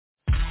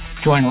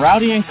Join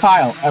Rowdy and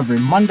Kyle every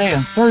Monday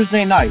and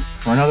Thursday night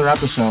for another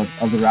episode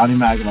of the Rowdy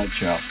Maglite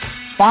Show,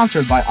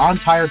 sponsored by On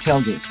Tire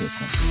Tailgate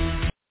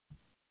System.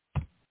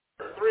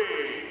 3,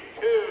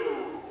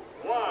 2,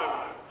 1,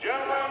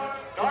 gentlemen,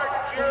 start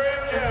your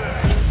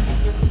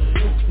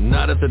engine.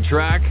 Not at the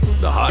track?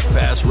 The Hot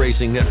Pass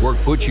Racing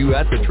Network puts you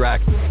at the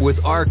track with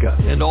ARCA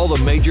and all the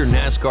major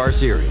NASCAR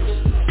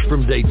series.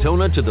 From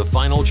Daytona to the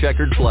final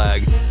checkered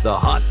flag, the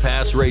Hot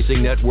Pass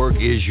Racing Network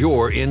is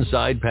your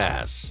inside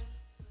pass.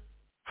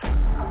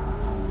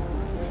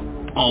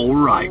 All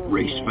right,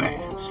 race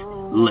fans,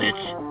 let's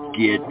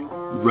get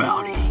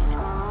rowdy.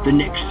 The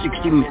next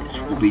 60 minutes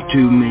will be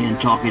two men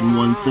talking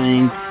one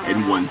thing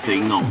and one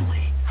thing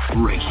only,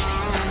 racing.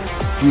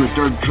 From the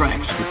dirt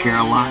tracks of the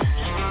Carolinas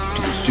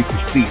to the super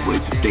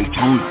speedways of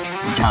Daytona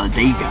and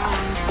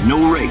Talladega,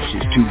 no race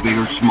is too big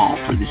or small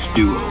for this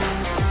duo.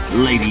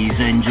 Ladies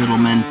and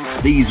gentlemen,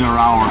 these are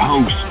our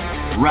hosts,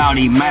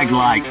 Rowdy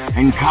Maglite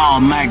and Kyle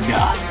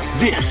Magda.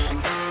 This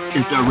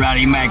is the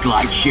Rowdy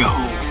Maglite Show.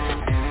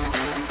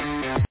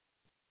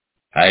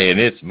 Hey, and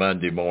it's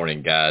Monday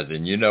morning, guys.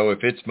 And, you know,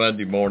 if it's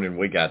Monday morning,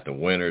 we got the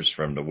winners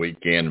from the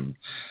weekend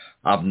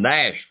of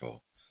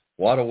Nashville.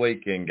 What a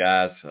weekend,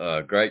 guys.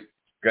 Great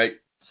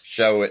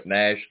show at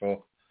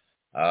Nashville.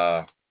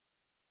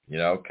 You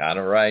know, kind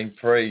of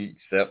rain-free,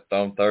 except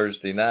on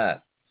Thursday night.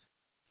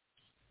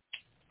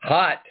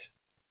 Hot.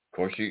 Of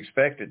course, you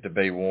expect it to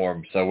be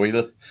warm. So we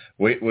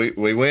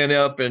went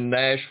up in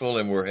Nashville,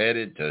 and we're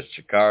headed to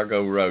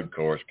Chicago Road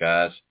Course,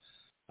 guys.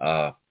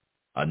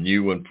 A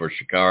new one for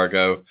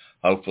Chicago,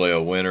 hopefully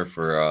a winner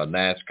for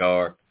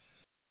NASCAR.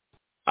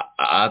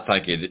 I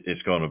think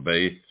it's going to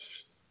be.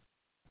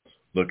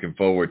 Looking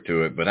forward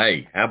to it. But,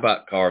 hey, how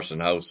about Carson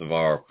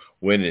Hocevar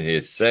winning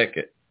his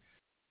second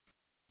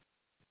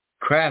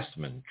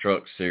Craftsman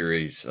Truck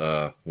Series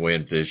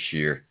win this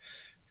year?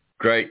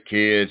 Great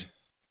kid.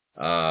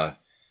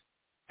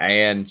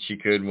 And she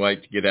couldn't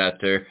wait to get out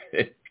there.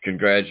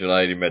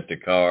 Congratulate him at the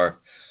car.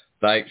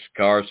 Thanks,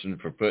 Carson,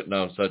 for putting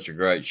on such a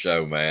great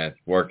show, man.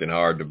 Working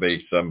hard to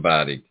be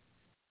somebody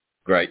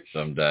great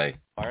someday.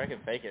 I can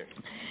fake it.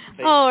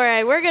 All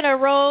right, we're going to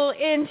roll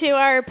into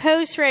our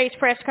post-race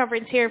press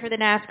conference here for the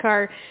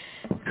NASCAR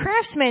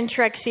Craftsman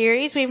Truck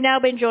Series. We've now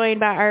been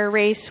joined by our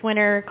race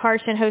winner,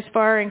 Carson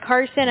Hocevar. And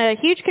Carson, a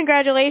huge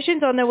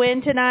congratulations on the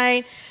win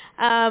tonight.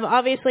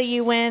 Obviously,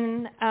 you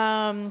win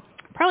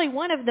probably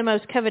one of the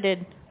most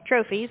coveted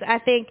trophies, I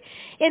think,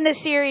 in the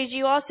series.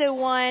 You also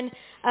won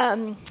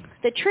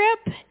the trip,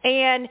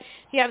 and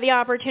you have the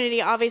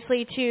opportunity,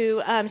 obviously,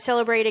 to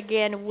celebrate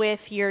again with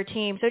your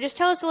team. So just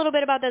tell us a little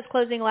bit about those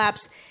closing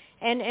laps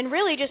and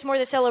really just more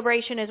the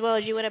celebration as well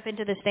as you went up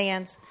into the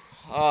stands.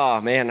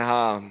 Oh, man,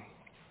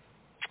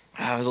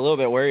 I was a little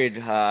bit worried.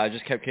 I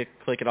just kept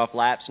clicking off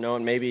laps,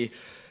 knowing maybe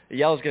the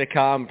yellow's going to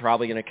come,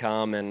 probably going to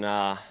come, and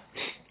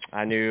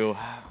I knew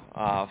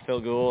Phil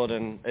Gould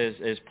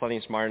is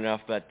plenty smart enough,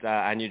 but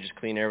I knew just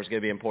clean air was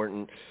going to be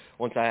important.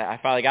 Once I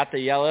finally got the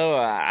yellow,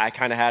 I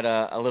kind of had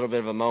a little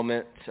bit of a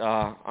moment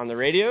on the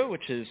radio,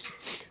 which is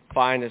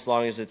fine as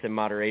long as it's in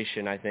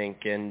moderation, I think.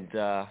 And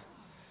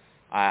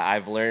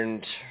I've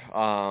learned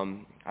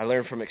I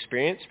learned from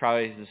experience.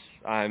 Probably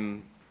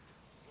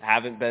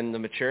haven't been the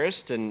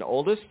maturest and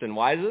oldest and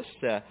wisest,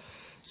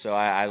 so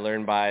I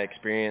learned by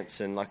experience.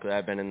 And luckily,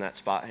 I've been in that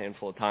spot a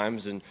handful of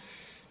times and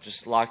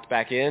just locked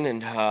back in and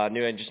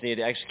knew I just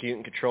needed to execute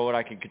and control what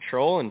I could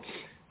control. And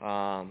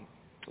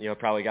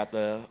probably got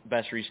the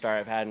best restart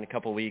I've had in a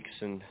couple weeks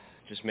and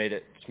just made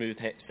it smooth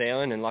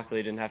sailing, and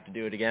luckily didn't have to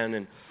do it again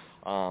and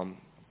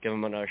give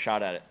them another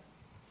shot at it.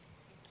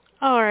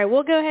 All right,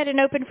 we'll go ahead and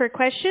open for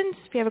questions.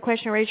 If you have a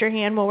question, raise your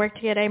hand. We'll work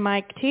to get a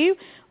mic to you.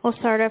 We'll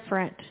start up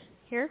front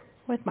here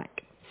with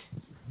Mike.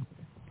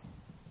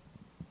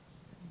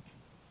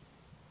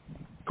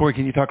 Corey,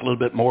 can you talk a little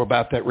bit more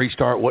about that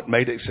restart, what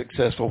made it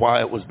successful, why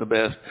it was the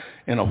best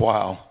in a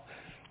while?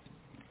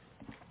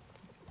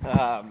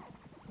 I'm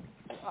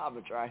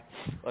going to try.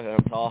 Look at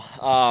him tall.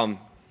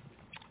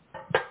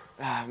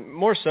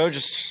 More so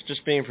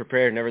just being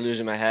prepared, never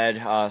losing my head.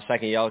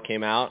 Second yellow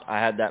came out. I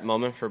had that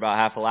moment for about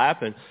half a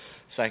lap, and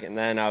second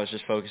then I was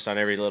just focused on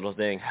every little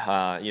thing.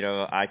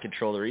 I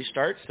control the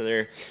restart, so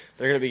they're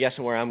going to be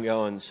guessing where I'm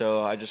going.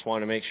 So I just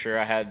wanted to make sure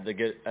I had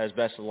as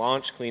best a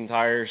launch, clean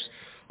tires,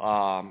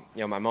 my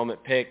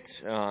moment picked,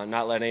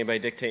 not letting anybody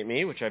dictate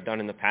me, which I've done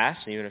in the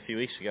past. And even a few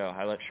weeks ago,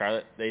 I let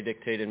Charlotte, they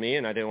dictated me,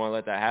 and I didn't want to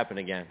let that happen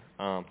again.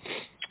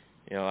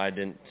 I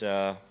didn't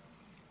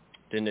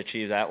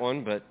achieve that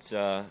one, but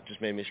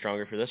just made me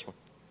stronger for this one.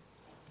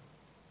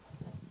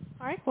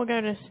 All right, we'll go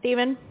to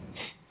Steven.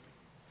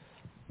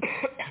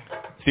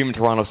 Steven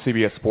Toronto,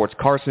 CBS Sports.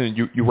 Carson,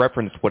 you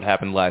referenced what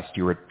happened last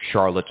year at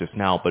Charlotte just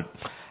now, but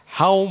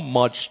how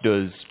much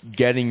does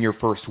getting your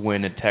first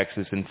win in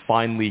Texas and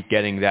finally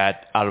getting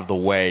that out of the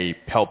way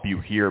help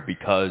you here?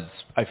 Because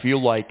I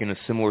feel like in a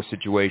similar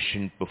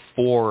situation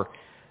before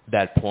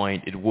that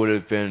point, it would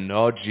have been,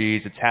 oh,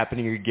 geez, it's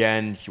happening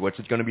again. What's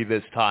it going to be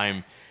this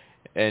time?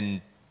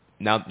 And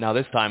now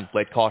this time,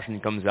 late caution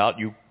comes out.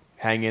 You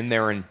hang in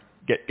there and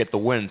get the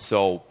win.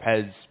 So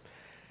has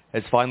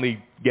Has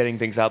finally getting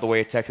things out of the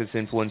way at Texas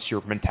influenced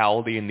your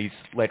mentality in these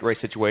late race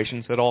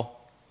situations at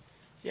all?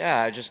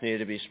 Yeah, I just needed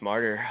to be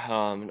smarter.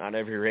 Not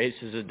every race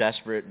is a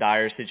desperate,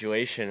 dire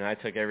situation. I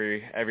took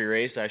every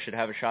race I should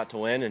have a shot to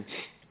win, and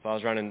if I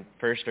was running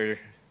first or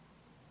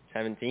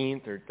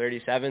 17th or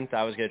 37th,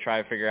 I was going to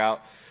try to figure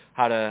out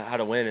how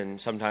to win. And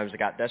sometimes I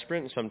got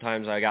desperate, and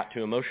sometimes I got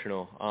too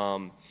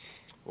emotional.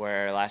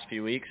 Where last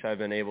few weeks I've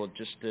been able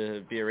just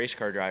to be a race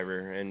car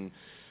driver and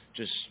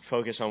just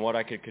focus on what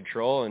I could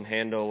control and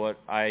handle what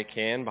I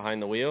can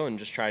behind the wheel, and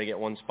just try to get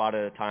one spot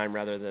at a time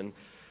rather than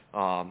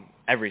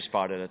every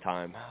spot at a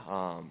time.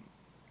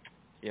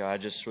 I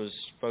just was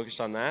focused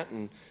on that,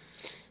 and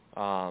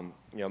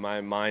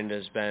my mind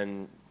has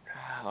been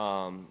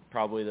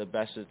probably the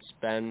best it's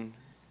been,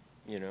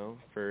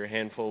 for a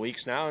handful of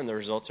weeks now, and the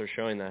results are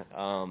showing that.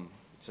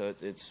 So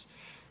it's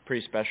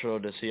pretty special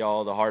to see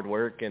all the hard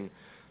work, and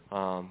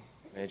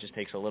it just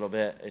takes a little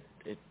bit.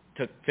 It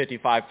took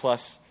 55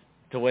 plus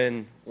to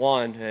win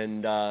one,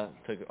 and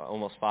took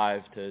almost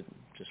 5 to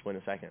just win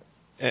a second.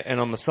 And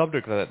on the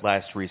subject of that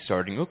last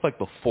restarting, it looked like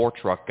the 4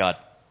 truck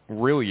got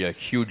really a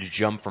huge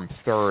jump from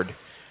third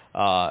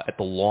at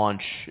the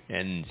launch,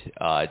 and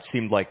it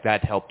seemed like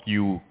that helped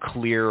you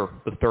clear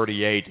the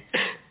 38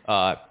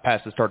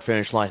 past the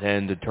start-finish line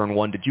and into turn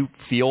 1. Did you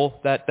feel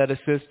that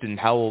assist, and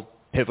how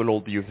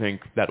pivotal do you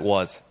think that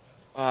was?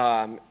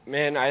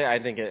 Man, I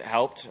think it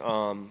helped.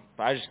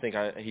 But I just think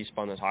he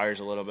spun the tires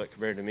a little bit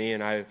compared to me,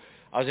 and I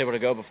was able to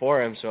go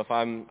before him. So if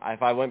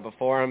I went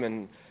before him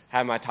and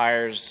had my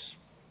tires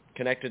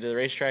connected to the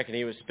racetrack and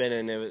he was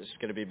spinning, it was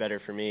going to be better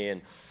for me.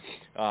 And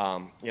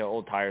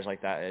old tires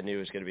like that, I knew it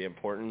was going to be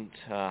important.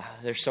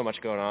 There's so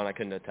much going on, I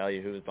couldn't tell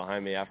you who was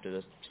behind me after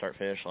the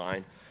start-finish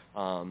line.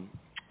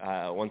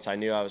 Once I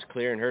knew I was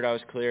clear and heard I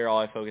was clear, all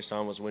I focused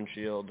on was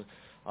windshield.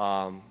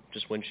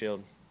 Just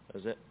windshield. That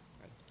was it.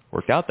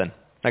 Worked out then.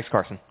 Thanks,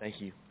 Carson. Thank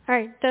you. All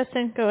right,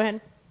 Dustin, go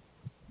ahead.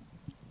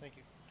 Thank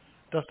you.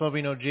 Dustin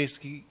Albino,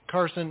 J-Ski.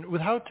 Carson,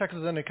 with how Texas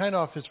ended, kind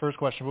of off his first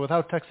question, but with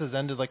how Texas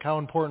ended, how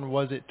important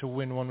was it to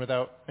win one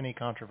without any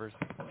controversy?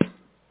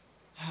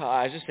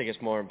 I just think it's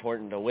more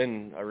important to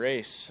win a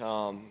race.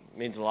 It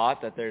means a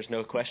lot that there's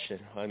no question.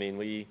 I mean,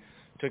 we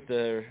took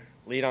the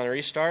lead on a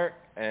restart,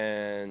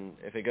 and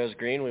if it goes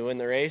green, we win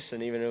the race,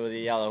 and even with the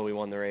yellow, we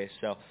won the race.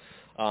 So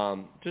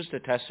just a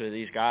test to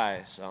these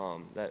guys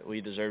that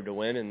we deserve to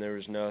win, and there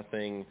was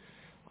nothing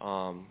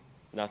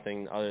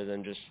other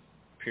than just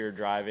pure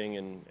driving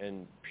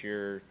and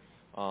pure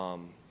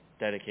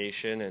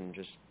dedication and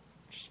just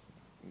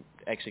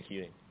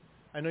executing.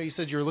 I know you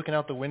said you were looking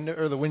out the window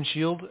or the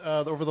windshield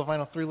over the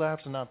final 3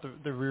 laps and not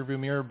the rearview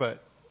mirror,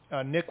 but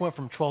Nick went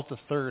from 12th to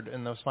 3rd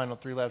in those final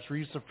 3 laps. Were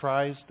you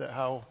surprised at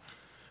how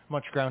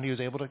much ground he was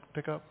able to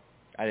pick up?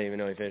 I didn't even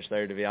know he finished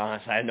third, to be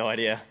honest. I had no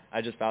idea.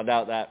 I just found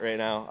out that right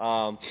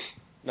now.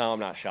 No, I'm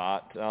not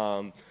shocked.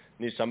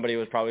 Knew somebody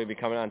was probably be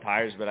coming on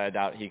tires, but I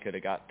doubt he could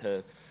have got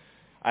to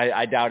 –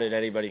 I doubted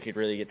anybody could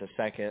really get to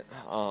second,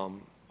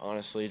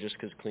 honestly, just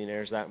because clean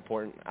air is that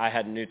important. I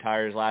had new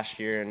tires last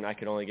year, and I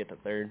could only get to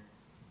third.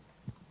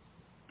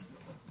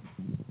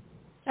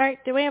 All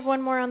right, do we have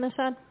one more on this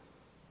side?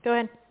 Go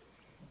ahead.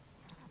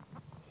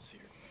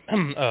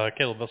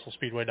 Caleb Vessel,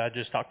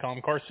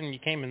 SpeedwayDigest.com. Carson, you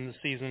came in the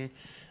season.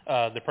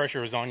 The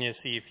pressure was on you to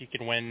see if you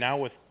could win. Now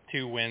with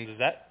 2 wins, is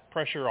that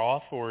pressure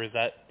off, or is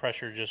that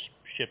pressure just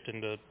shift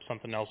into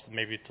something else,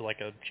 maybe to like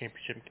a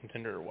championship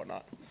contender or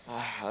whatnot?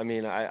 I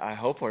mean, I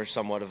hope we're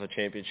somewhat of a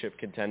championship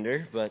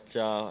contender, but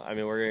I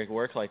mean, we're going to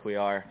work like we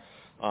are.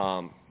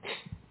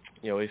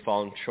 We've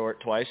fallen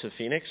short twice with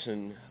Phoenix,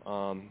 and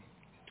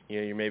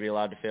you may be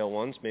allowed to fail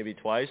once, maybe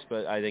twice,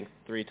 but I think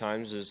 3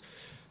 times is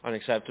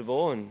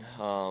unacceptable. And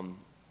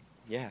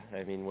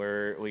I mean,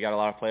 we got a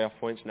lot of playoff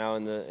points now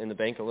in the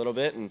bank a little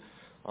bit, and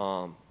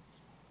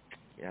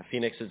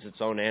Phoenix is its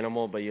own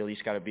animal, but you at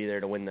least got to be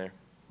there to win there.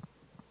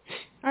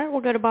 All right,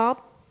 we'll go to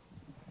Bob.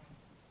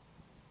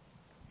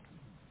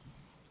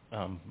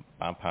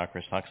 Bob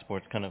Parker, Fox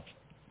Sports, kind of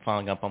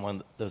following up on one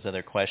of those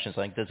other questions.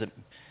 Does it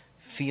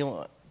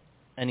feel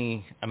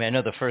any? I mean, I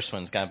know the first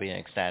one's got to be an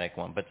ecstatic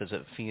one, but does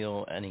it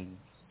feel any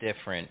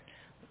different,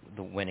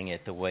 winning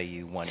it the way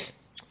you won it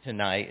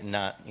tonight,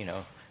 not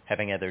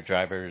having other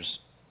drivers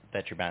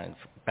that you're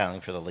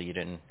battling for the lead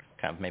and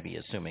kind of maybe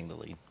assuming the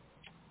lead?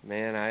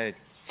 Man,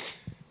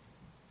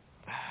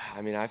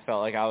 I mean, I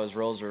felt like I was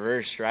roles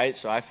reversed, right?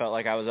 So I felt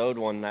like I was owed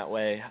one that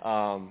way.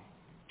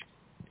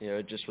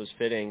 It just was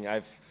fitting.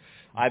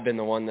 I've been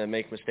the one that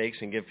make mistakes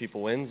and give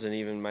people wins, and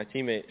even my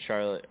teammate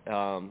Charlotte.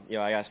 I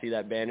got to see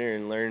that banner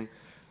and learn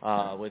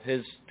with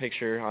his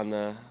picture on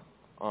the,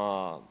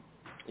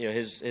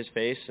 his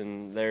face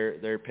and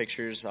their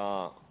pictures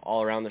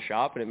all around the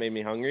shop, and it made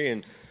me hungry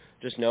and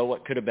just know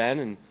what could have been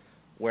and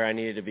where I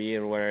needed to be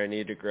and where I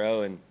needed to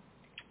grow. And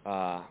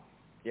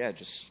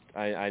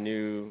I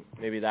knew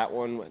maybe that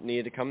one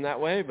needed to come that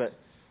way, but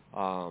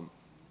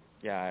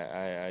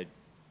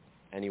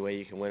any way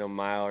you can win a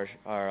mile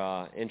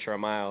or inch or a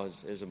mile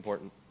is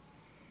important.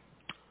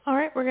 All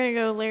right, we're going to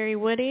go Larry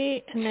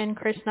Woody and then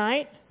Chris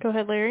Knight. Go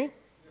ahead, Larry.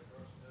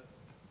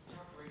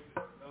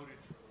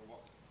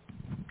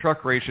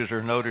 truck races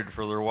are noted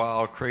for their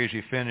wild,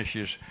 crazy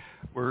finishes.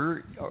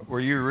 Were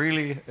you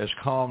really as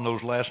calm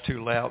those last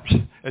 2 laps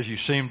as you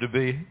seemed to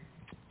be?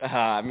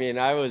 I mean,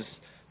 I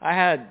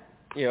had,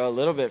 a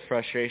little bit of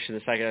frustration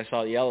the second I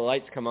saw the yellow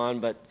lights come on,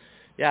 but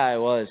yeah, I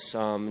was.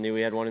 Knew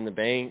we had one in the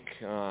bank.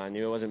 I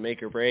knew it wasn't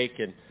make or break,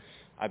 and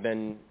I've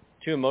been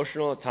too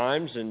emotional at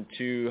times and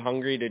too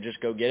hungry to just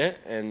go get it,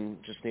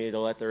 and just needed to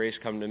let the race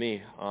come to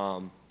me.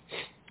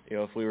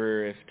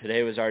 If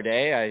today was our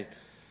day,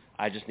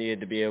 I just needed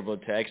to be able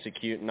to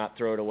execute and not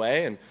throw it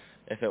away, and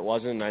if it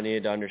wasn't, I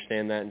needed to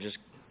understand that and just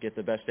get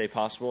the best day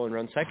possible and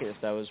run second if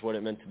that was what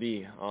it meant to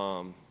be.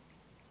 I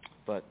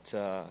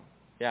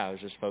was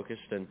just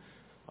focused and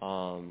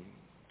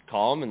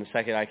calm. And the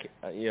second I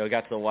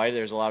got to the white,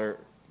 there's a lot of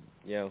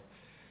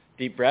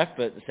deep breath,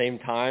 but at the same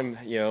time,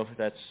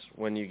 that's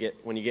when you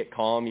get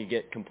calm, you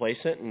get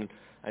complacent. And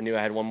I knew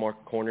I had one more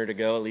corner to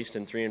go, at least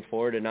in 3 and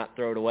 4, to not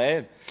throw it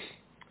away.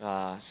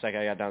 Second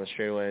I got down the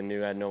straightaway and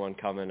knew I had no one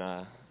coming.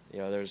 There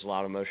was a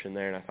lot of motion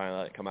there, and I finally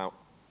let it come out.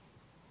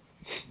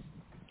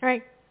 All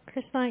right,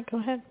 Chris Knight, go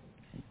ahead.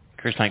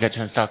 Chris Knight,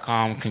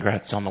 GutChance.com.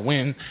 Congrats on the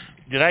win.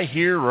 Did I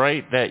hear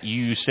right that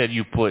you said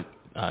you put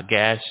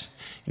gas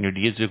in your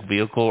diesel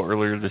vehicle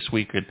earlier this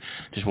week? And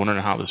just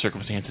wondering how the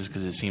circumstances,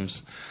 because it seems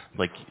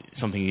like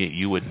something that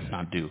you would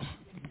not do.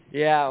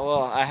 Yeah,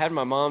 well, I had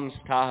my mom's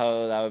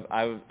Tahoe.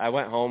 I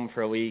went home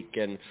for a week,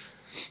 and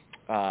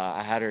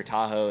I had her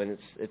Tahoe, and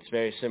it's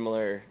very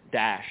similar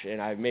dash. And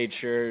I made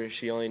sure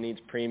she only needs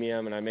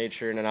premium, and I made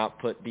sure to not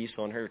put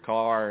diesel in her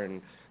car,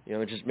 and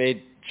just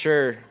made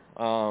sure.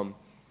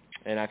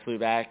 And I flew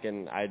back,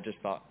 and I just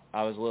thought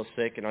I was a little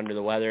sick and under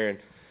the weather, and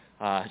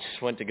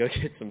just went to go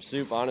get some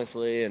soup,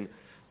 honestly. And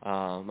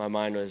my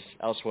mind was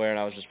elsewhere, and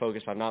I was just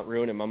focused on not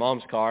ruining my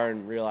mom's car,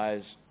 and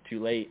realized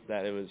too late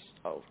that it was,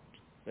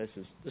 this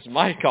is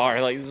my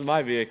car, like this is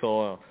my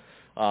vehicle.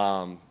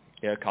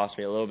 It cost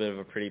me a little bit of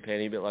a pretty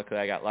penny, but luckily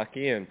I got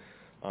lucky. And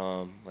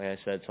like I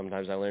said,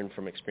 sometimes I learn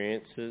from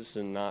experiences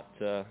and not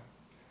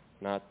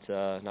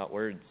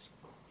words.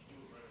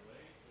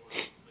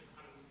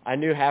 I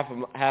knew half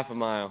a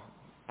mile.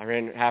 I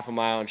ran half a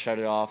mile and shut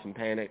it off and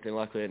panicked, and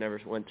luckily it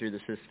never went through the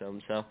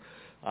system. So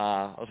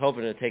I was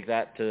hoping to take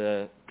that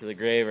to the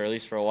grave, or at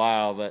least for a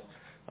while. But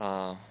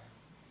I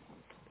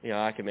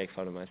can make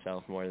fun of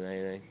myself more than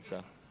anything.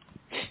 So.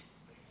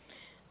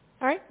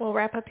 All right, we'll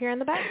wrap up here in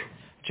the back.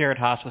 Jared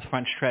Haas with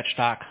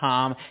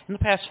FrontStretch.com. In the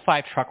past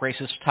 5 truck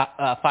races,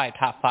 5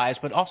 top 5s,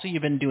 but also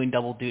you've been doing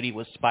double duty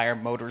with Spire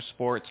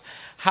Motorsports.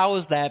 How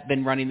has that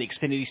been running the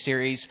Xfinity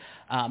Series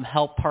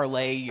help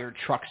parlay your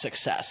truck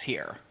success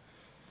here?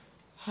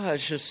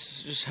 It's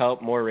just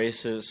helped more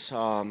races.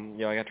 I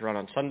got to run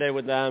on Sunday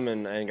with them,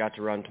 and got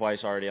to run twice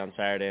already on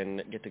Saturday,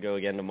 and get to go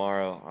again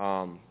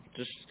tomorrow.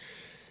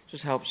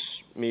 Just helps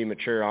me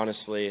mature,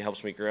 honestly.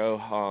 Helps me grow.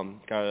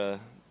 Got to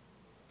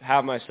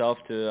have myself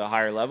to a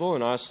higher level,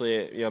 and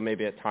honestly,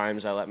 maybe at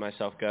times I let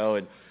myself go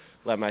and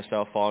let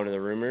myself fall into the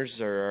rumors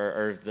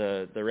or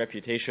the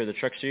reputation of the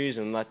truck series,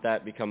 and let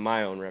that become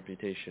my own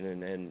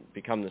reputation and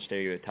become the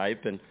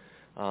stereotype. And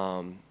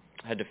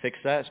had to fix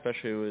that,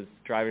 especially with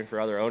driving for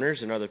other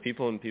owners and other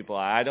people and people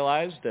I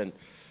idolized. And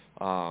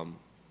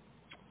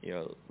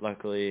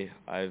luckily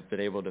I've been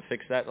able to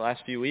fix that the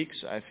last few weeks,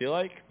 I feel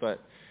like, but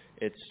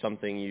it's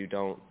something you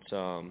don't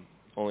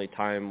only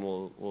time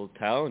will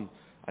tell, and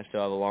I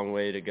still have a long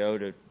way to go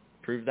to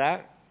prove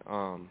that.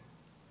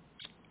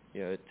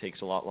 It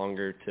takes a lot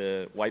longer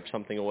to wipe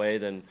something away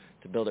than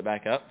to build it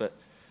back up, but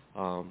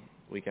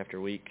week after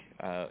week,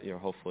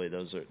 hopefully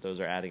those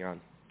are adding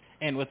on.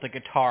 And with the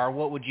guitar,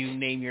 what would you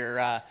name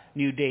your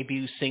new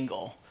debut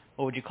single?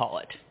 What would you call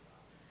it?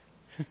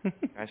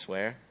 I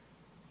swear.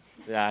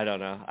 Yeah, I don't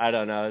know. I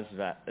don't know.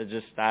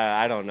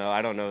 I don't know.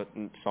 I don't know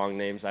song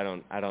names. I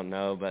don't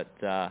know, but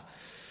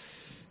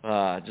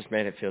just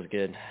man, it feels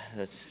good.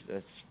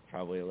 That's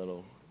probably a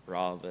little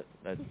raw, but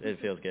it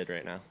feels good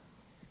right now.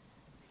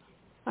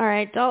 All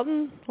right,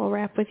 Dalton, we'll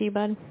wrap with you,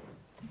 bud.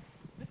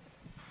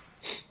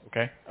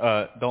 Okay.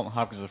 Dalton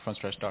Hopkins of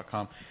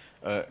FrontStretch.com.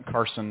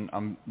 Carson,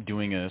 I'm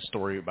doing a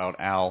story about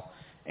Al,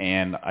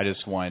 and I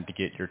just wanted to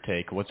get your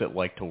take. What's it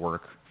like to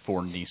work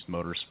for Nice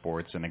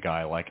Motorsports and a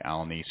guy like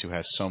Al Nice who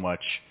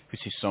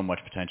sees so much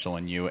potential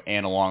in you,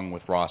 and along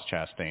with Ross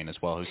Chastain as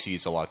well, who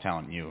sees a lot of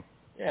talent in you?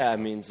 Yeah, it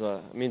means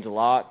a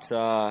lot.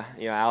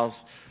 Al's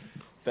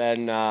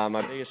been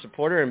my biggest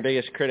supporter and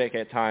biggest critic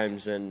at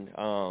times, and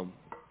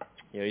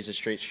he's a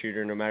straight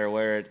shooter no matter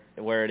where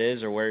it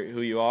is or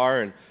who you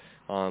are, and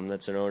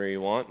that's an owner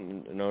you want,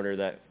 and an owner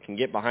that can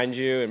get behind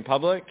you in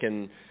public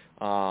and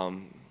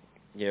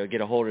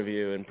get a hold of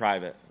you in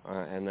private,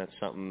 and that's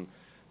something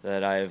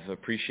that I've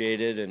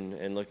appreciated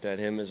and looked at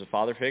him as a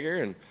father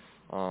figure. And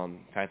in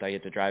fact, I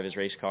get to drive his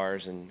race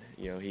cars, and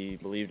he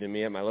believed in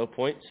me at my low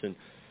points, and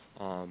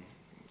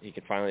he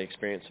could finally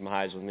experience some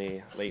highs with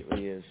me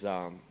lately. Is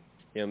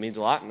means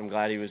a lot, and I'm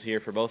glad he was here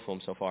for both of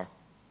them so far.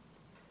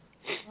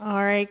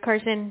 All right,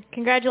 Carson,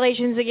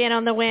 congratulations again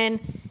on the win,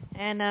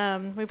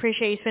 and we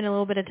appreciate you spending a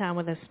little bit of time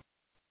with us.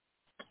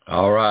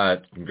 All right,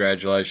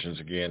 congratulations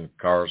again,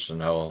 Carson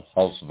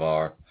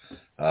Holsevar.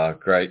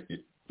 Great.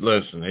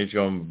 Listen, he's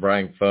going to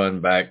bring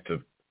fun back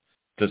to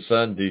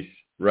Sunday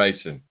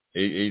racing.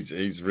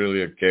 He's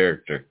really a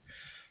character.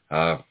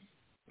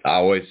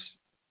 Always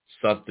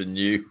something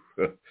new.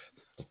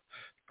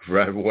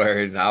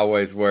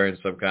 Always wearing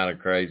some kind of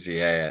crazy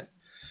hat.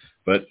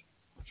 But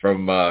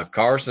from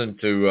Carson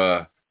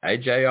to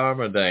AJ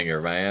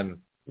Armadinger, man,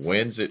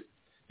 wins it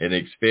in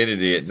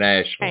Xfinity at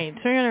Nashville. Right,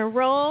 so we're going to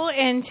roll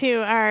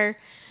into our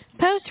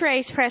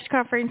post-race press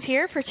conference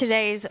here for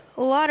today's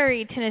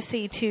Lottery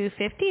Tennessee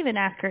 250, the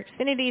NASCAR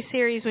Xfinity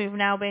Series. We've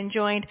now been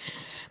joined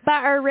by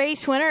our race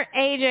winner,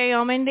 AJ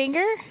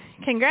Allmendinger.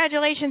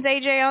 Congratulations,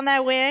 AJ, on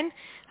that win.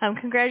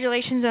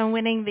 Congratulations on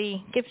winning the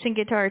Gibson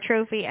Guitar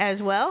Trophy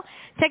as well.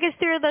 Take us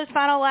through those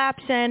final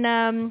laps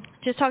and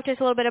just talk to us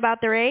a little bit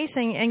about the race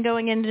and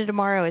going into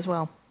tomorrow as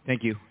well.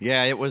 Thank you.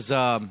 Yeah, it was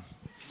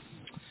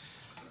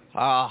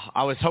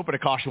I was hoping a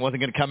caution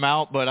wasn't going to come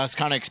out, but I was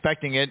kind of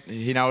expecting it.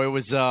 You know, it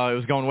was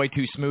going way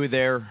too smooth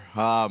there.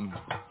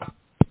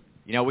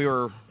 You know, we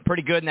were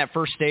pretty good in that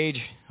first stage.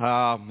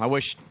 I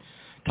wish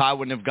Ty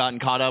wouldn't have gotten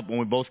caught up when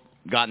we both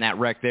got in that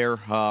wreck there.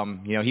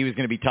 You know, he was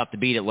going to be tough to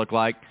beat, it looked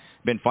like.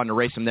 Been fun to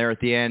race him there at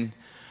the end.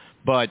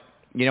 But,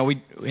 you know, we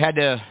got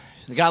a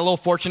little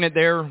fortunate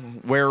there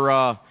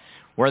where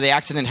the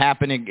accident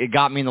happened. It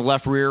got me in the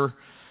left rear,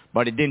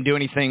 but it didn't do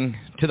anything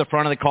to the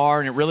front of the car,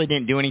 and it really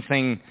didn't do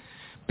anything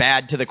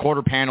bad to the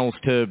quarter panels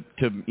to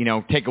you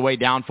know, take away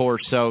downforce.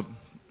 So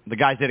the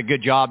guys did a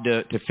good job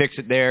to fix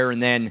it there.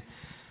 And then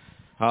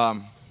a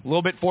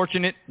little bit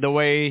fortunate the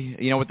way,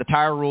 you know, with the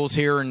tire rules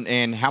here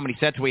and how many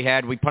sets we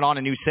had. We put on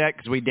a new set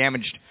because we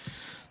damaged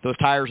those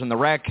tires in the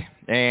wreck,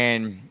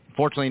 and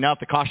fortunately enough,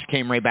 the caution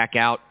came right back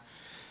out.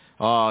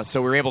 So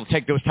we were able to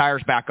take those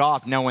tires back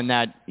off knowing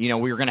that, you know,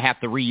 we were going to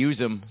have to reuse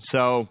them.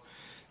 So,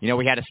 you know,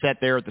 we had a set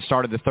there at the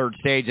start of the third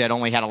stage that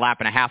only had a lap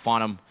and a half on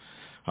them.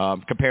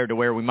 Compared to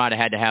where we might have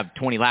had to have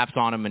 20 laps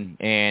on them,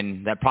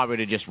 and that probably would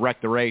have just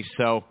wrecked the race.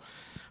 So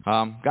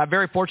got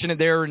very fortunate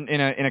there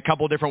in a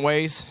couple of different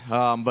ways,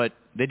 but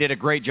they did a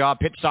great job.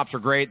 Pit stops were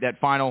great. That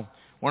final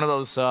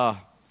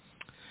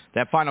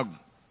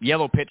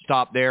yellow pit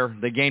stop there,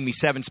 they gained me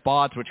 7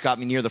 spots, which got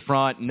me near the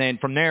front. And then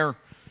from there,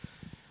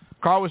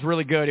 car was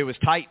really good. It was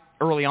tight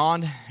early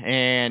on,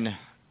 and,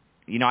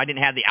 you know, I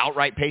didn't have the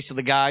outright pace of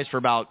the guys for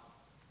about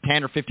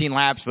 10 or 15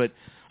 laps, but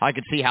I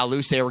could see how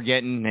loose they were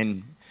getting,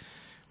 and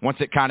once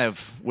it kind of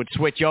would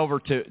switch over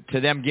to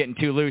them getting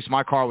too loose,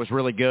 my car was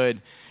really good.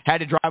 Had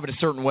to drive it a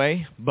certain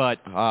way, but,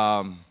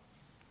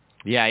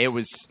 yeah, it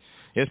was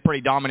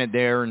pretty dominant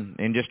there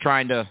and just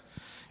trying to,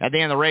 at the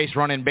end of the race,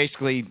 running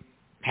basically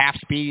half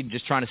speed,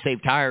 just trying to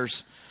save tires,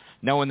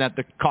 knowing that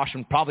the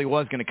caution probably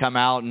was going to come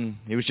out, and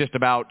it was just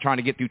about trying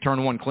to get through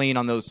turn 1 clean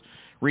on those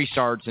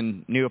restarts,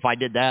 and knew if I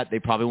did that, they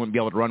probably wouldn't be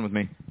able to run with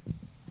me.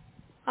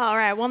 All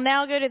right, we'll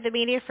now go to the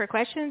media for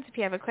questions. If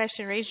you have a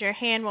question, raise your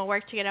hand. We'll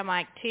work to get a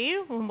mic to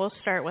you, and we'll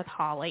start with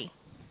Holly.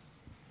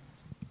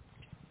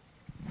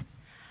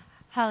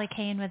 Holly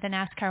Kane with the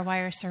NASCAR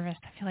Wire Service.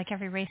 I feel like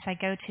every race I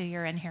go to,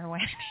 you're in here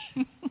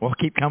winning. Well,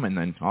 keep coming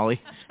then,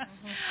 Holly.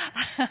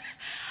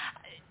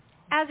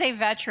 As a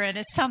veteran,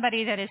 as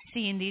somebody that has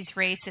seen these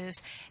races,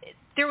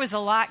 there was a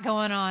lot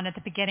going on at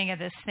the beginning of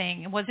this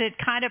thing. Was it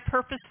kind of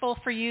purposeful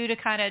for you to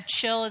kind of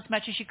chill as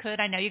much as you could?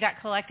 I know you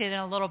got collected in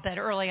a little bit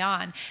early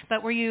on,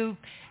 but were you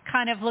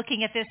kind of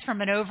looking at this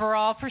from an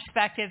overall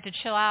perspective to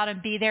chill out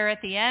and be there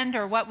at the end,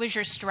 or what was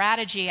your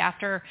strategy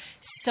after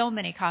so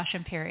many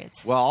caution periods?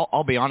 Well,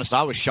 I'll be honest.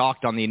 I was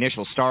shocked on the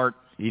initial start.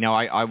 You know,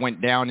 I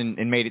went down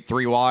and made it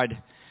 3 wide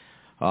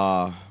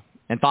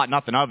and thought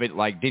nothing of it,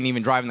 like didn't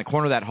even drive in the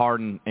corner that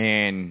hard,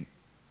 and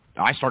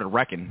I started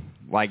wrecking.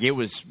 Like, it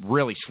was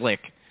really slick.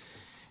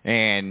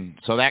 And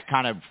so that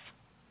kind of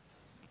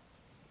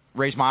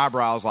raised my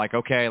eyebrows, like,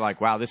 okay, like,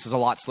 wow, this is a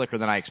lot slicker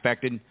than I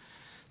expected.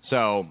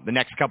 So the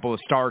next couple of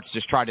starts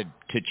just tried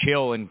to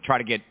chill and try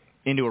to get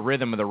into a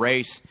rhythm of the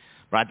race.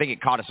 But I think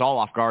it caught us all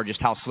off guard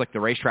just how slick the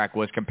racetrack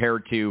was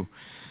compared to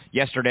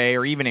yesterday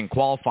or even in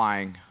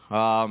qualifying.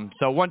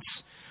 So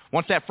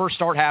once that first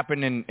start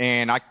happened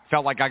and I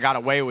felt like I got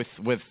away with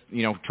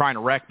you know, trying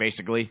to wreck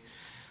basically,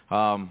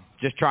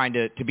 just trying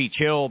to be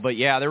chill. But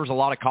yeah, there was a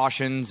lot of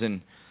cautions,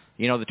 and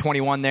you know, the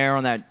 21 there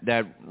on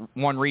that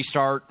one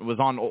restart was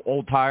on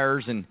old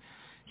tires, and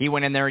he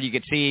went in there and you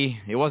could see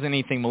it wasn't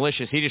anything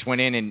malicious. He just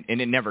went in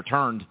and it never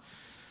turned.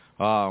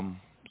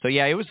 So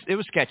yeah, it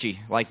was sketchy.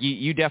 Like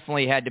you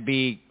definitely had to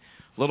be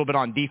a little bit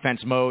on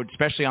defense mode,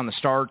 especially on the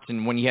starts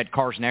and when you had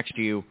cars next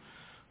to you.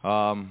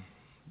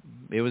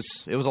 It was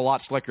a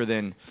lot slicker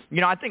than,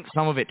 you know, I think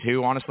some of it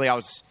too, honestly,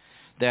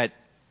 that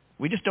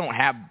we just don't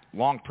have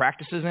long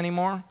practices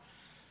anymore.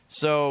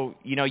 So,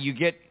 you know, you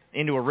get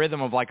into a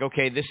rhythm of like,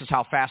 okay, this is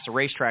how fast the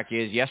racetrack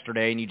is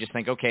yesterday, and you just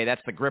think, okay,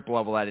 that's the grip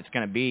level that it's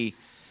going to be.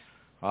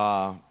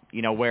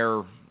 You know,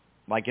 where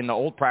like in the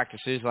old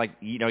practices, like,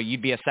 you know,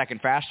 you'd be a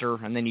second faster,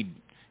 and then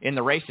in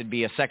the race it'd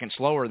be a second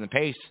slower in the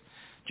pace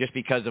just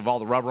because of all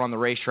the rubber on the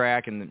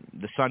racetrack and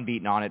the sun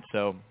beating on it.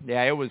 So,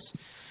 yeah, it was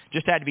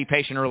just had to be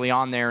patient early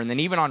on there. And then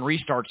even on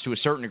restarts to a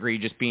certain degree,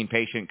 just being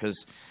patient because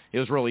it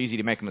was real easy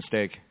to make a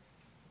mistake.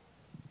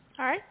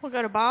 All right, we'll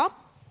go to Bob.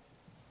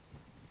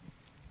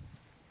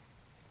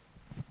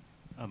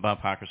 Bob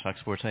Parker, Fox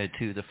Sports. I had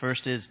two. The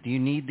first is, do you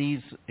need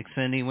these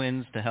Xfinity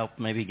wins to help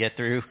maybe get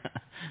through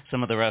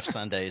some of the rough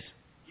Sundays?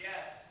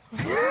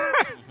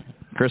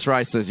 Chris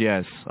Rice says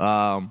yes.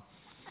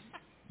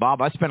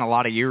 Bob, I spent a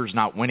lot of years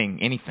not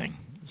winning anything,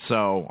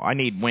 so I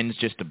need wins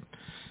just to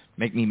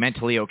make me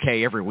mentally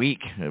okay every week,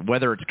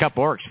 whether it's Cup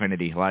or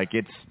Xfinity. Like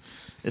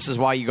this is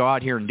why you go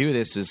out here and do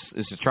this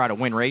is to try to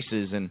win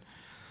races, and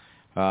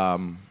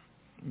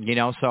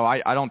so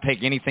I don't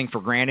take anything for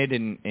granted,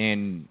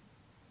 and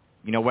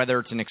whether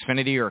it's an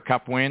Xfinity or a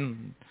Cup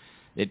win,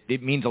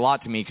 it means a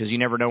lot to me because you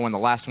never know when the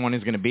last one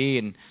is going to be.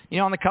 And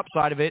on the Cup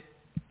side of it,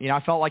 I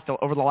felt like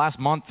over the last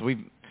month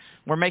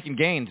we're making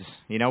gains.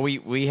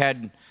 We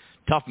had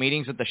tough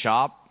meetings at the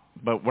shop,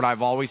 but what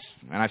I've always,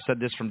 and I've said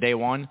this from day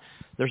one,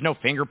 there's no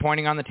finger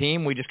pointing on the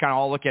team. We just kind of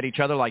all look at each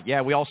other like,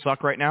 yeah, we all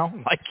suck right now.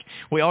 Like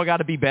we all got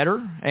to be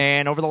better.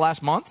 And over the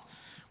last month,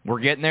 we're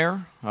getting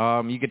there.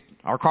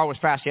 Our car was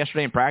fast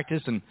yesterday in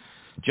practice, and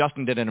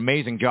Justin did an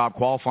amazing job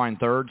qualifying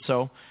third.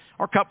 So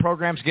our Cup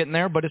program's getting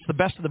there, but it's the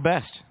best of the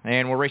best,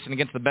 and we're racing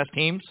against the best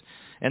teams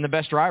and the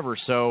best drivers.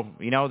 So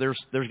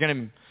there's going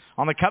to,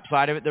 on the Cup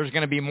side of it, there's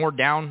going to be more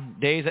down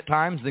days at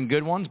times than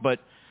good ones, but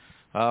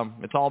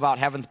it's all about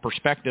having the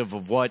perspective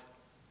of what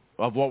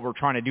we're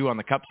trying to do on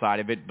the Cup side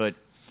of it. But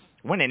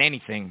winning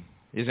anything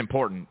is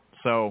important,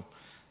 so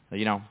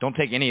don't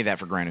take any of that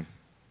for granted.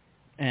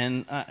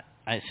 And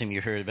I assume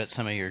you heard that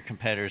some of your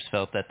competitors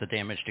felt that the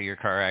damage to your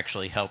car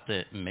actually helped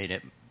it and made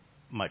it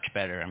much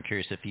better. I'm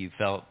curious if you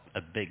felt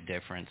a big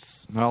difference.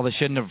 Well, they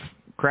shouldn't have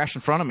crashed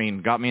in front of me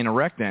and got me in a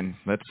wreck then.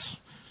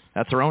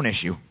 That's their own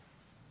issue.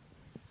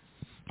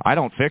 I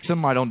don't fix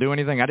them. I don't do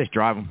anything. I just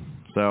drive them.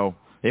 So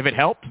if it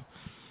helped,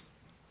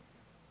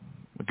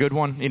 a good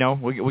one,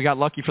 we got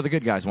lucky for the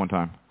good guys one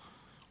time.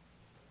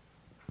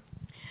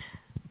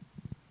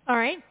 All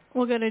right,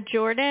 we'll go to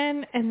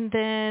Jordan, and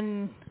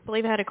then I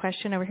believe I had a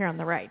question over here on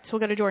the right. So we'll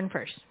go to Jordan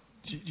first.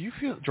 Do you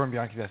feel, Jordan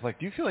Bianchi,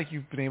 do you feel like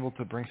you've been able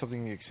to bring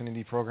something in the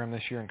Xfinity program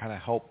this year and kind of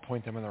help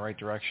point them in the right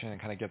direction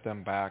and kind of get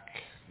them back,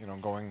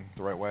 going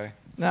the right way?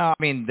 No, I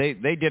mean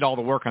they did all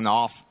the work on the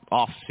off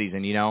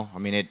season. I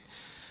mean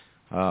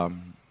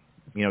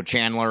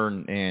Chandler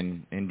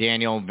and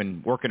Daniel have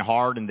been working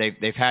hard, and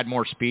they've had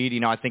more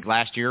speed. I think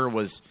last year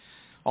was,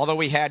 although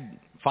we had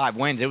 5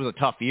 wins, it was a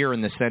tough year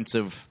in the sense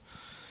of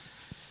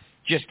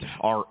just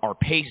our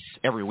pace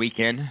every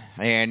weekend,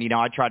 and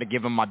I try to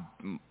give them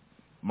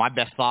my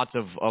best thoughts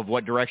of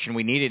what direction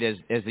we needed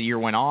as the year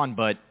went on.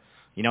 But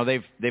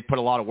they've put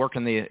a lot of work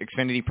in the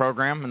Xfinity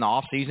program in the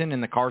off season,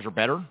 and the cars are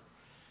better.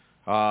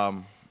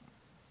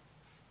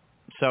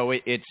 So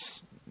it's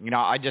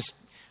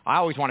I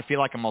always want to feel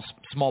like I'm a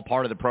small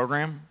part of the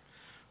program,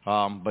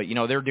 but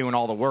they're doing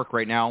all the work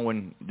right now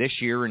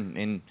this year,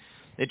 and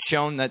it's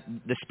shown that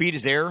the speed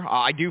is there.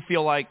 I do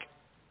feel like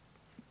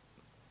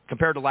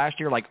compared to last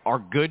year, like our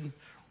good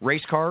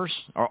race cars,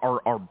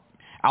 our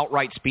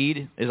outright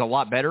speed is a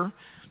lot better.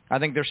 I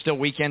think there's still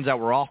weekends that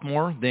we're off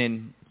more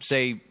than,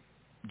 say,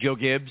 Joe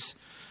Gibbs.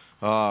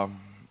 But,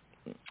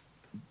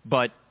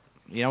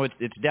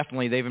 it's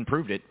definitely, they've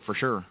improved it for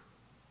sure.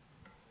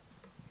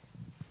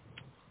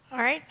 All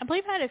right. I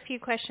believe I had a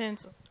few questions.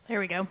 There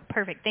we go.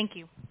 Perfect. Thank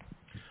you.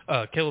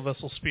 Caleb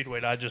Vessel,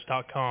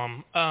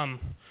 SpeedwayDigest.com.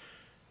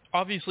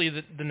 Obviously,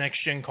 the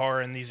next-gen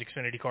car and these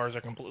Xfinity cars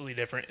are completely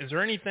different. Is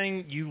there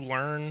anything you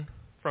learn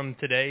from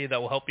today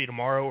that will help you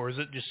tomorrow, or is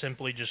it just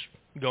simply just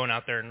going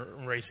out there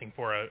and racing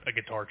for a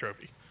guitar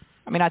trophy?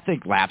 I mean, I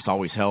think laps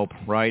always help,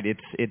 right?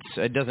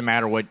 It doesn't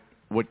matter what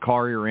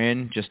car you're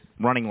in, just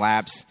running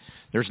laps.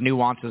 There's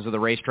nuances of the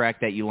racetrack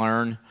that you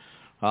learn,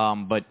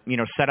 but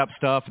setup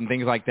stuff and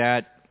things like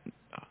that,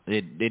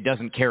 it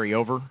doesn't carry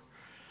over.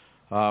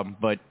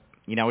 But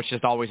it's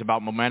just always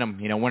about momentum.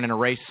 Winning a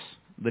race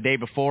the day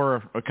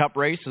before a Cup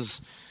race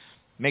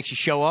makes you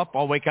show up.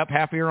 I'll wake up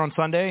happier on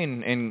Sunday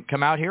and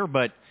come out here,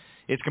 but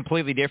it's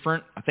completely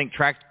different. I think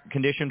track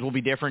conditions will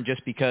be different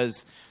just because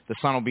the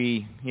sun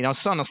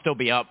will still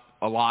be up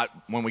a lot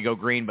when we go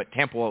green, but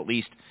temp will at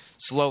least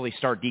slowly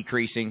start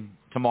decreasing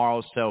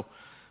tomorrow. So,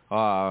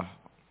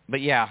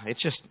 but yeah,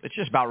 it's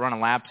just about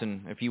running laps,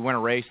 and if you win a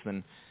race,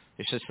 then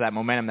it's just that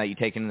momentum that you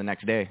take into the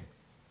next day.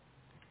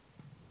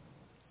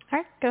 All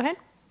right, go ahead.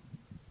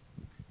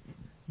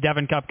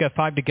 Devin Kupka,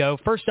 5 to go.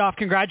 First off,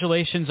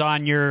 congratulations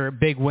on your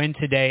big win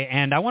today.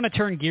 And I want to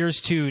turn gears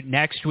to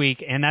next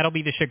week, and that'll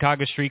be the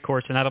Chicago Street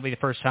Course, and that'll be the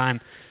first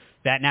time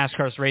that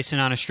NASCAR's racing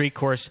on a street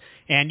course.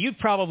 And you've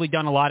probably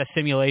done a lot of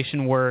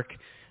simulation work,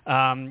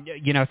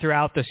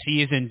 throughout the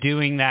season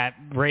doing that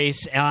race.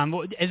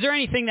 Is there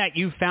anything that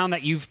you've found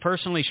that you've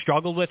personally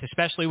struggled with,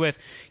 especially with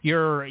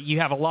you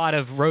have a lot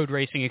of road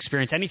racing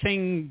experience?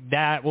 Anything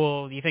that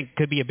you think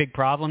could be a big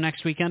problem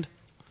next weekend?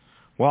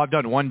 Well, I've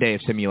done one day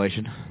of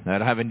simulation.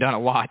 That I haven't done a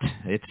lot.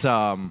 It's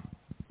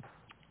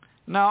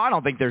no, I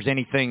don't think there's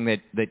anything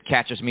that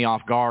catches me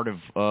off guard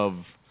of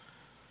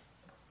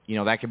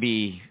that could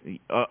be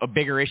a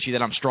bigger issue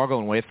that I'm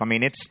struggling with. I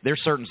mean,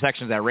 there's certain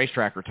sections of that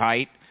racetrack are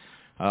tight.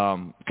 A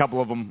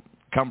couple of them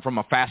come from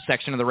a fast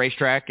section of the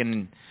racetrack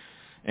and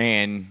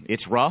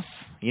it's rough.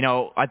 You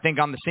know, I think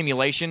on the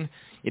simulation,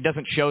 it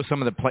doesn't show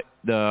some of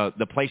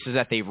the places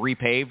that they've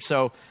repaved.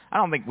 So I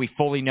don't think we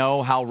fully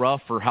know how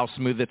rough or how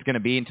smooth it's going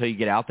to be until you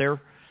get out there.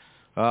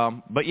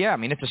 But yeah, I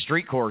mean, it's a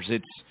street course.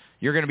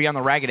 You're going to be on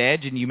the ragged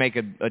edge, and you make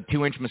a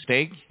 2-inch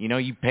mistake, you know,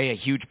 you pay a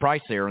huge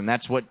price there, and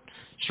that's what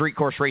street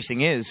course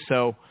racing is.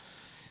 So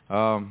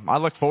I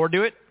look forward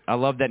to it. I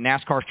love that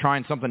NASCAR's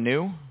trying something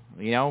new.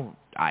 You know,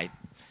 I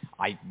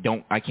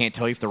can't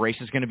tell you if the race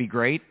is going to be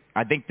great.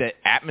 I think the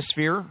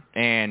atmosphere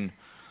and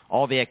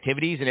all the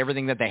activities and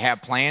everything that they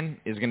have planned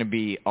is going to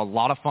be a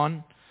lot of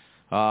fun,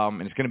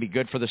 and it's going to be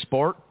good for the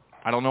sport.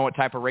 I don't know what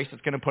type of race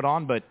it's going to put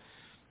on, but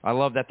I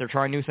love that they're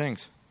trying new things.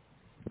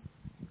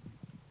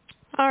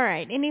 All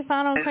right. Any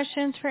final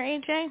questions for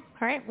AJ?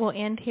 All right. We'll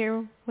end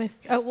here with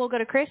we'll go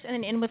to Chris and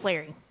then end with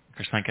Larry.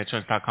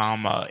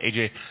 ChrisLankCatchers.com.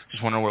 AJ,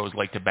 just wondering what it was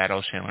like to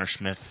battle Chandler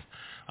Smith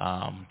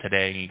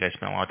today. You guys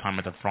spent a lot of time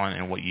at the front,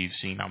 and what you've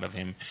seen out of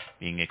him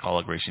being a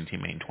Kaulig Racing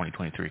teammate in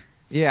 2023.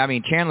 Yeah, I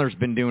mean, Chandler's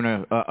been doing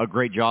a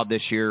great job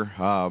this year.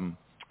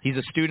 He's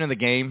a student of the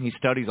game. He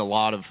studies a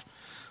lot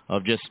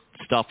of just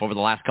stuff over the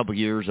last couple of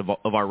years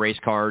of our race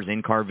cars,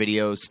 in-car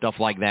videos, stuff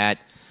like that.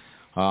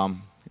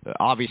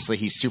 Obviously,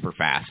 he's super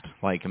fast.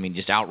 Like, I mean,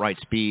 just outright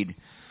speed.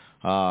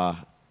 You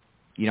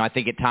know, I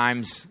think at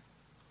times,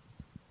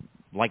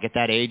 like at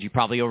that age, you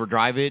probably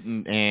overdrive it.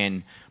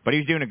 But he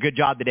was doing a good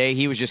job today.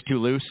 He was just too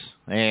loose,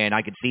 and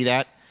I could see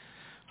that.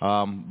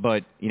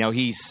 But, you know,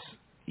 he's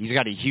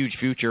got a huge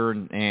future,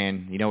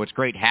 and you know, it's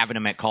great having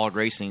him at Kaulig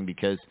Racing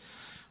because,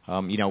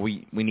 you know,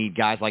 we need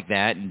guys like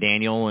that and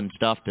Daniel and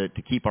stuff to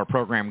keep our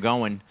program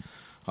going,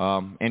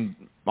 and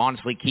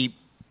honestly keep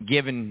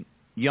giving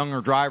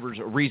younger drivers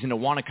a reason to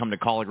want to come to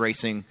Kaulig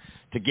Racing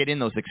to get in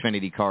those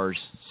Xfinity cars.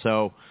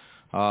 So,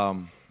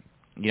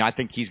 you know, I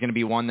think he's going to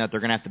be one that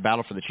they're going to have to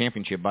battle for the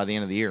championship by the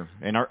end of the year.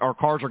 And our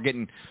cars are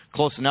getting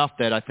close enough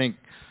that I think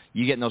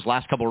you get in those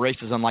last couple of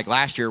races, unlike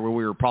last year where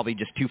we were probably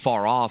just too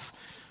far off,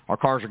 our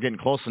cars are getting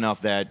close enough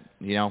that,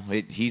 you know,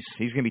 he's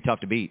going to be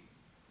tough to beat.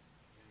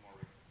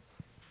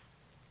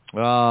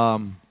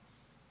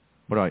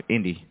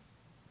 Indy.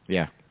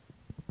 Yeah.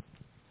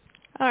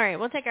 All right.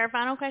 We'll take our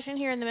final question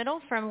here in the middle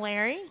from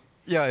Larry.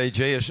 Yeah,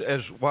 AJ,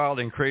 as wild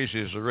and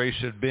crazy as the race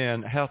had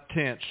been, how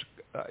tense,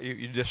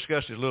 you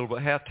discussed it a little bit,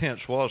 how tense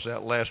was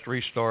that last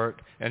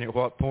restart, and at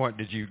what point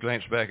did you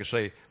glance back and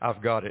say,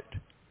 I've got it?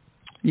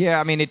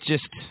 Yeah, I mean, you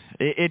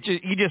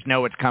just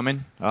know it's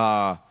coming.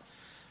 I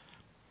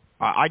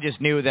just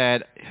knew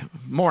that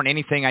more than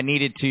anything, I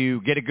needed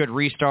to get a good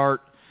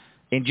restart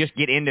and just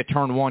get into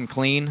turn one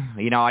clean.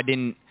 You know,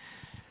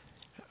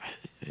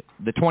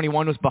 the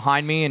 21 was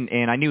behind me,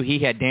 and I knew he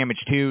had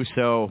damage too,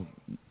 so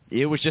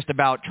it was just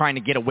about trying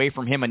to get away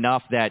from him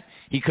enough that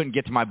he couldn't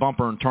get to my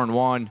bumper in turn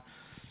one.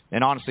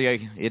 And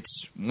honestly,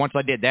 once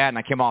I did that and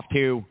I came off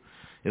two,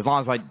 as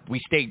long as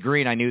we stayed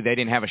green, I knew they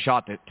didn't have a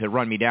shot to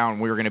run me down.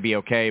 We were going to be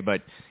okay.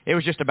 But it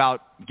was just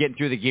about getting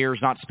through the gears,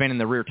 not spinning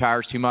the rear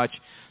tires too much.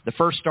 The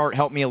first start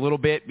helped me a little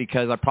bit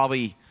because I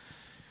probably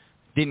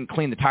didn't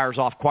clean the tires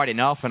off quite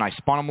enough, and I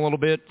spun them a little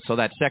bit. So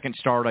that second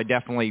start, I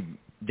definitely,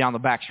 down the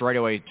back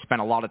straightaway,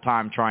 spent a lot of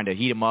time trying to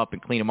heat them up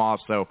and clean them off.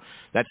 So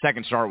that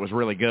second start was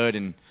really good.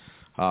 And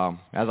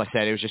as I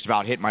said, it was just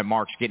about hitting my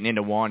marks, getting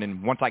into one.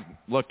 And once I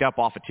looked up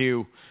off of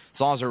two, as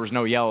long as there was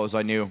no yellows,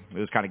 I knew it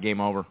was kind of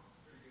game over.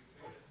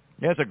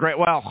 Yeah,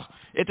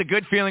 it's a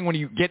good feeling when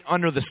you get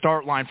under the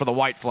start line for the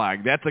white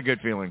flag. That's a good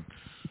feeling.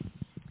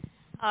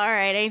 All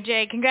right,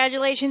 AJ,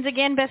 congratulations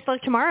again. Best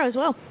luck tomorrow as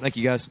well. Thank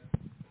you, guys.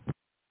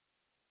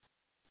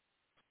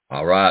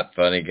 All right,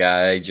 funny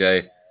guy,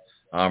 AJ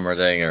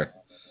Armerdinger.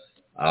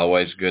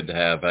 Always good to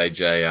have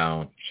AJ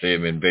on. See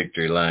him in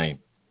Victory Lane.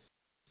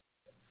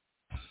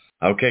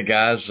 Okay,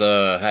 guys.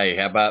 Hey,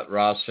 how about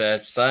Ross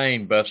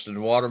Chastain busting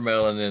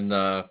watermelon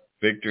in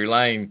Victory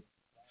Lane?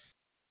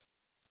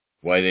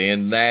 Way to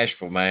end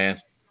Nashville,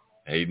 man.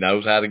 He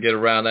knows how to get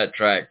around that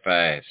track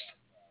fast.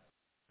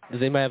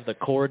 Does anybody have the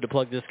cord to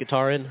plug this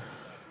guitar in?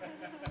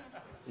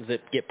 Does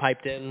it get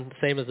piped in the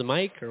same as the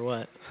mic or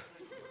what?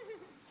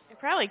 It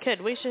probably could.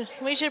 We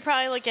should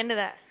probably look into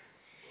that.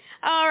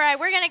 All right,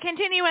 we're going to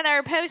continue with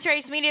our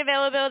post-race media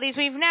availabilities.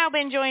 We've now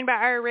been joined by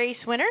our race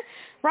winner,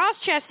 Ross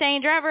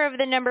Chastain, driver of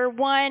the number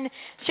 1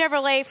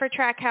 Chevrolet for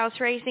Trackhouse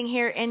Racing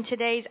here in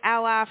today's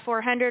Ally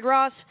 400.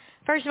 Ross,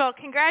 first of all,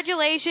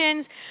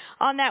 congratulations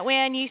on that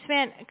win. You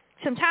spent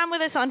some time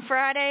with us on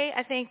Friday,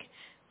 I think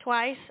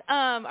twice,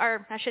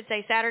 or I should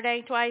say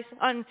Saturday twice.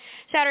 On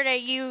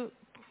Saturday, you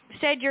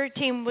said your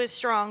team was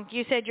strong.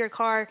 You said your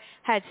car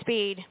had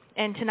speed,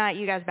 and tonight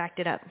you guys backed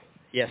it up.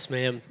 Yes,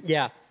 ma'am.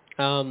 Yeah.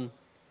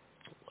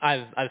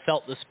 I've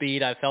felt the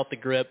speed. I've felt the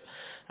grip.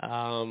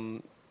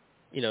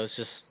 You know, it's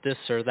just this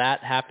or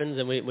that happens,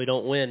 and we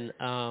don't win.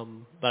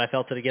 But I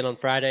felt it again on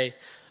Friday.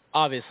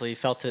 Obviously,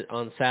 felt it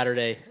on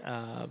Saturday.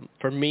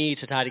 For me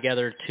to tie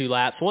together 2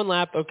 laps, 1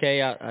 lap,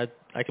 okay,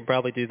 I can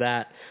probably do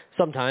that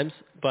sometimes.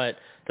 But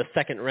the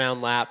second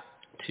round lap,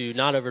 to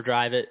not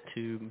overdrive it,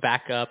 to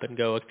back up and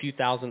go a few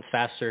thousandths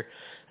faster,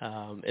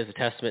 is a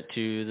testament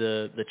to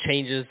the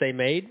changes they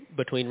made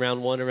between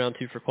round 1 and round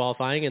 2 for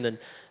qualifying, and then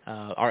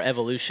our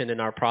evolution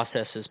and our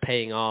process is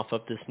paying off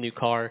of this new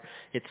car.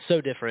 It's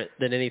so different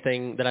than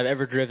anything that I've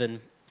ever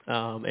driven,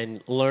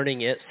 and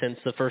learning it since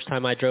the first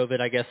time I drove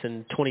it, I guess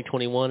in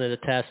 2021 at a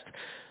test,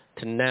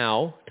 to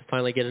now to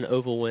finally get an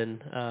oval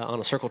win on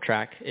a circle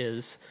track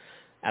is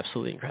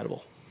absolutely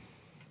incredible.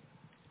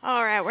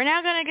 All right, we're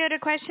now going to go to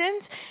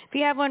questions. If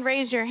you have one,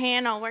 raise your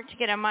hand. I'll work to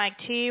get a mic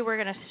to you. We're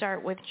going to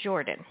start with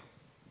Jordan.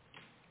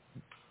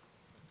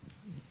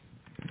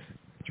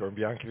 Jordan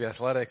Bianchi, The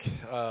Athletic.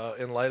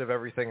 In light of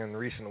everything in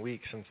recent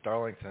weeks since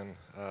Darlington,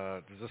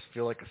 does this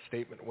feel like a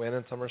statement win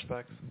in some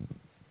respects?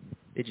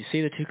 Did you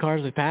see the 2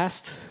 cars we passed?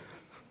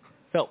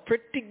 Felt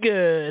pretty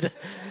good.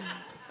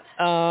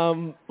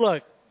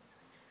 Look,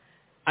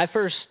 I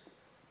first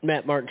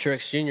met Martin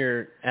Truex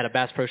Jr. at a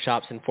Bass Pro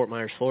Shops in Fort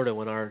Myers, Florida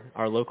when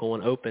our local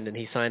one opened, and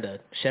he signed a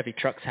Chevy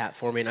Trucks hat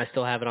for me, and I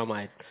still have it on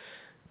my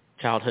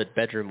childhood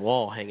bedroom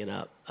wall hanging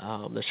up.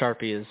 The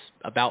Sharpie is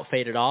about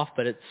faded off,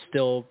 but it's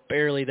still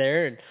barely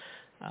there, and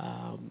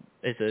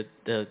it's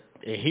a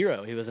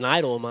hero. He was an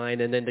idol of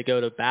mine, and then to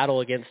go to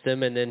battle against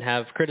him and then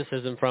have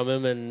criticism from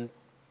him and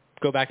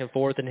go back and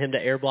forth and him to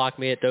air block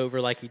me at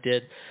Dover like he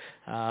did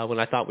when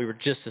I thought we were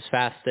just as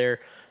fast there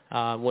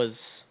was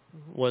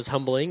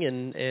humbling,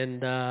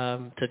 and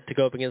to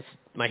go up against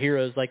my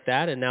heroes like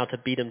that, and now to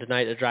beat him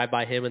tonight, to drive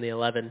by him in the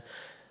 11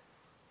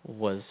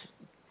 was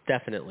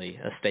definitely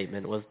a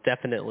statement, was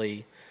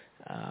definitely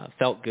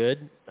felt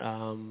good,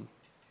 and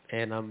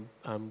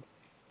I'm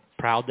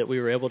proud that we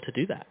were able to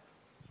do that.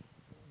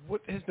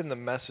 What has been the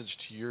message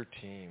to your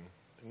team,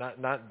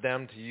 not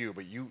them to you,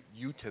 but you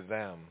to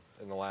them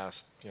in the last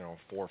 4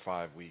 or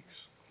 5 weeks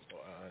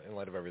in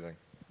light of everything?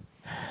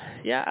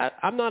 Yeah,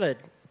 I'm not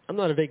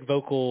a big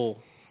vocal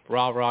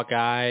rah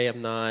guy.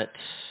 I'm not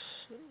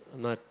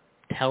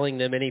telling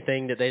them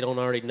anything that they don't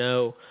already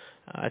know.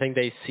 I think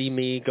they see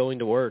me going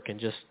to work and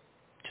just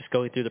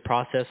going through the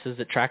processes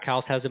that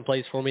Trackhouse has in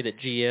place for me, that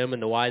GM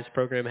and the WISE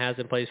program has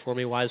in place for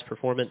me, WISE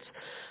Performance.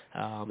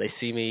 They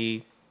see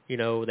me,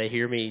 they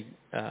hear me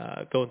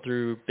going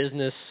through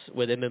business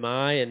with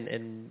MMI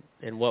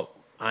and what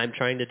I'm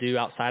trying to do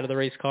outside of the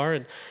race car,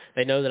 and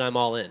they know that I'm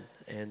all in,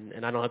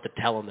 and I don't have to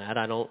tell them that.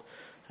 I don't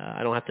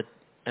have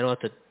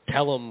to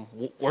tell them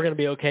we're going to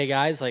be okay,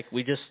 guys. Like,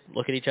 we just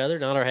look at each other,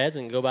 nod our heads,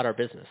 and go about our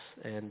business.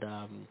 And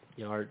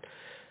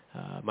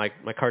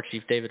my car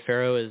chief David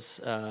Farrow is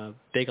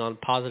big on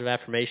positive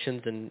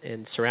affirmations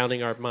and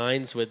surrounding our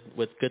minds with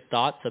good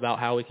thoughts about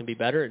how we can be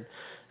better.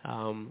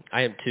 And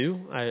I am too.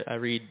 I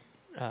read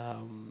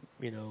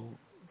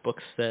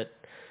books that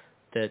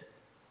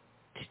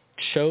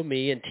show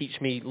me and teach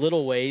me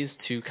little ways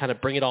to kind of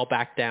bring it all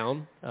back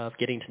down.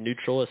 Getting to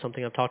neutral is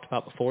something I've talked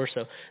about before.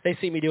 So they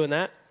see me doing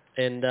that,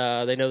 and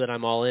they know that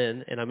I'm all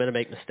in, and I'm going to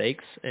make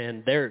mistakes,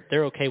 and they're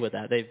okay with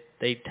that.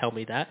 They tell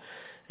me that,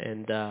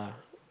 and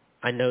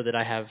I know that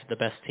I have the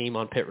best team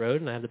on pit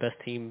road, and I have the best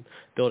team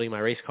building my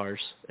race cars,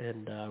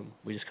 and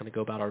we just kind of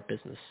go about our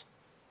business.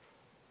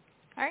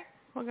 All right,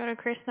 we'll go to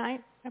Chris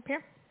Knight up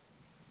here.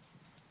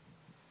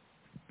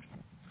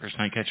 Chris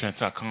Knight,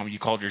 CatchMats.com. You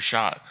called your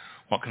shot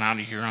walking out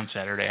of here on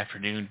Saturday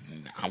afternoon.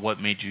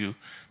 What made you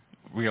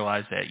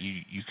realize that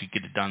you could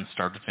get it done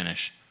start to finish?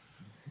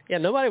 Yeah,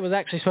 nobody was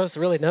actually supposed to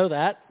really know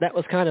that. That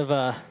was kind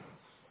of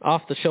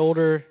off the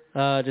shoulder,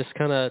 just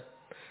kind of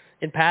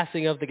in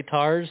passing of the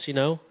guitars,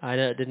 I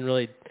didn't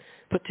really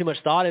put too much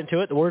thought into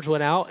it. The words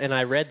went out, and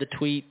I read the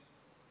tweet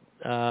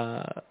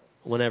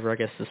whenever, I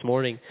guess, this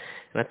morning,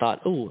 and I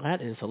thought, ooh,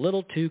 that is a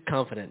little too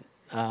confident,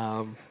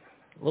 a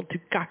little too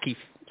cocky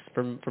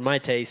for my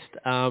taste.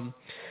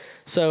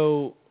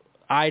 So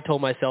I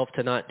told myself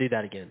to not do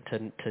that again,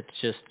 to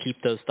just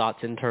keep those thoughts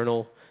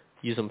internal,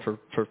 use them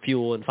for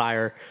fuel and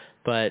fire,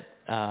 but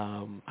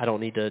I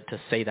don't need to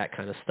say that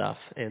kind of stuff.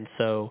 And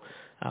so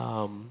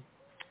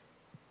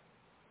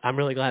I'm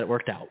really glad it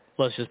worked out.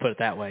 Let's just put it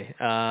that way,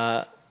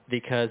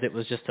 because it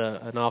was just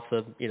an off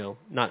the,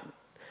 not.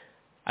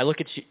 I look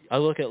at a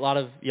lot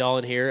of y'all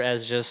in here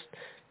as just,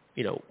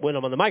 when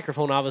I'm on the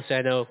microphone, obviously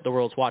I know the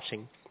world's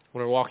watching.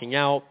 When we're walking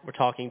out, we're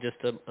talking just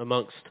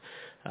amongst,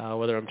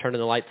 whether I'm turning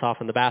the lights off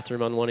in the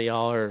bathroom on one of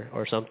y'all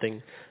or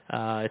something.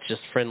 It's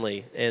just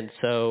friendly. And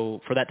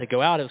so for that to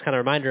go out, it was kind of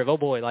a reminder of, oh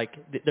boy, like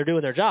they're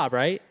doing their job,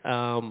 right?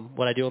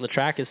 What I do on the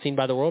track is seen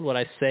by the world. What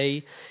I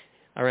say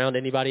around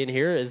anybody in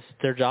here is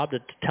their job to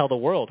tell the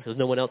world, because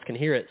no one else can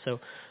hear it. So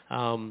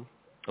I'm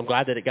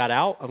glad that it got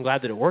out. I'm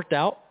glad that it worked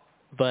out,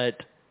 but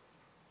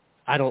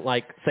I don't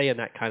like saying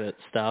that kind of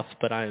stuff,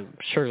 but I'm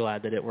sure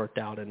glad that it worked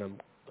out,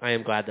 and I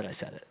am glad that I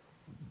said it.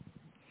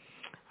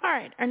 All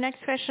right, our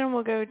next question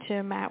will go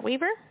to Matt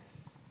Weaver.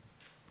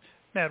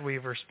 Matt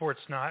Weaver,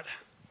 Sports Not.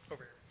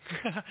 Over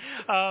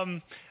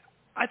here.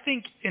 I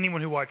think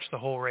anyone who watched the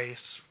whole race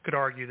could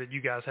argue that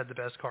you guys had the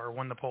best car,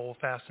 won the pole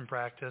fast in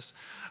practice.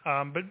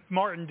 But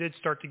Martin did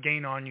start to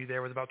gain on you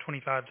there with about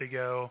 25 to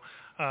go.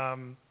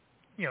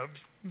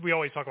 We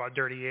always talk about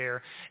dirty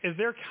air. Is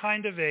there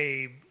kind of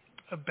a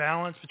a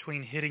balance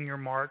between hitting your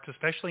marks,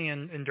 especially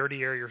in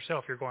dirty area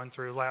yourself. You're going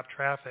through lap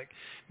traffic,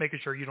 making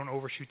sure you don't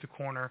overshoot the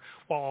corner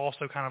while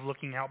also kind of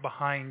looking out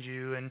behind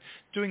you and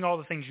doing all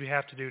the things you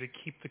have to do to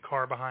keep the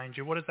car behind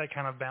you. What is that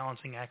kind of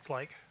balancing act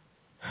like?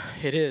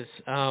 It is.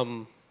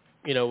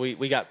 You know,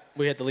 we had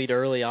the lead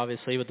early,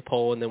 obviously, with the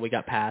pole, and then we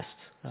got passed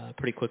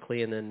pretty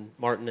quickly, and then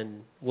Martin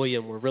and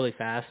William were really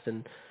fast,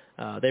 and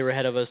they were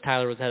ahead of us.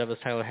 Tyler was ahead of us.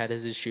 Tyler had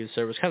his issues.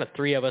 So it was kind of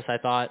three of us, I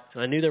thought.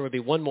 And I knew there would be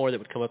one more that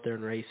would come up there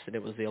and race, and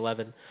it was the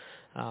 11.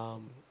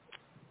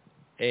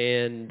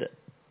 And,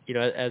 you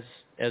know,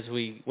 as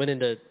we went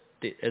into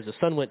as the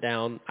sun went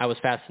down, I was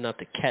fast enough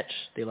to catch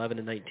the 11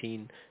 and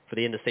 19 for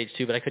the end of stage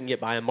 2, but I couldn't get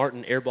by him.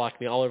 Martin air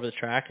blocked me all over the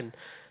track, and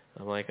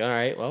I'm like, all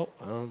right, well,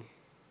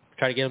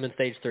 try to get him in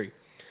stage 3.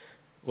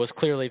 Was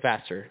clearly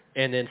faster.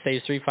 And then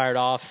stage 3 fired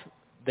off.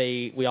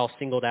 We all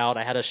singled out.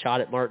 I had a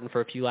shot at Martin for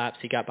a few laps.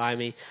 He got by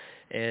me.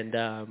 And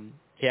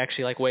he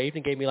actually like waved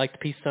and gave me like the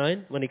peace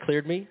sign when he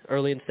cleared me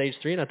early in stage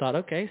 3. And I thought,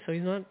 okay, so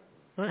he's not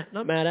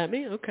mad at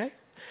me. Okay.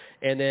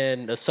 And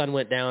then the sun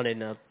went down,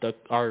 and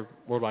our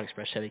Worldwide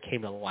Express Chevy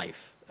came to life.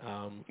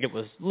 It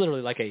was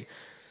literally like they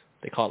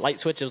call it light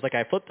switch. It was like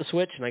I flipped the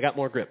switch and I got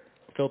more grip,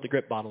 filled the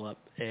grip bottle up.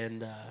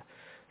 And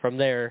from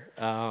there,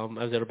 I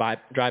was able to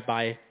drive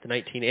by the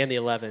 19 and the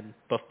 11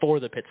 before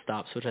the pit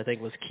stops, which I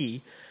think was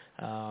key.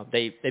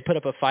 They put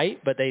up a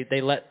fight, but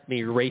they let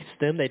me race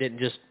them. They didn't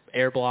just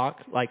air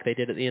block like they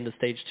did at the end of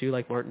stage 2,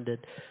 like Martin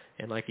did,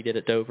 and like he did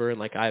at Dover. And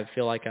like I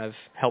feel like I've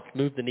helped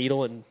move the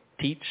needle and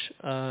teach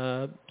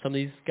some of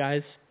these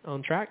guys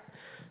on track.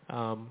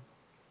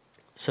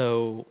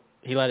 So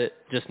he let it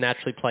just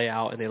naturally play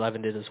out, and the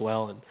 11 did as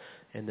well.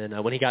 And then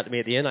when he got to me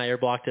at the end, I air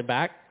blocked him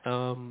back,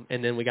 and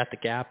then we got the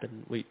gap,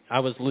 and I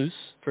was loose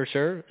for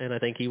sure, and I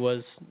think he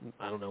was,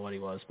 I don't know what he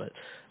was, but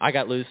I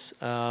got loose.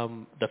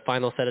 The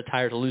final set of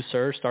tires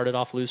looser, started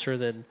off looser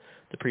than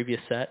the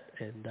previous set,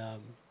 and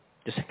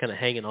just kind of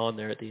hanging on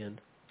there at the end.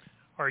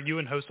 Are you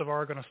and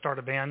Hocevar going to start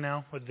a band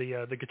now with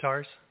the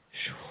guitars?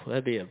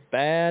 That'd be a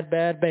bad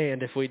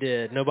band if we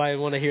did. Nobody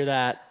would want to hear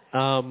that.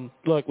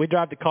 Look, we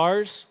drive the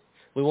cars.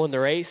 We won the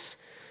race.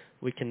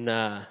 We can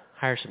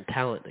hire some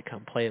talent to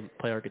come play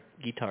our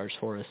guitars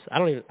for us.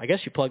 I guess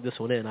you plug this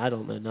one in. I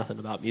don't know nothing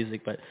about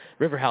music, but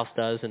Riverhouse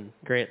does, and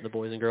Grant and the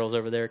boys and girls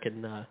over there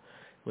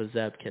with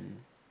Zeb can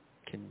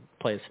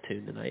play us a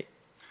tune tonight.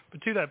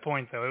 But to that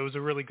point, though, it was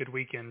a really good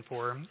weekend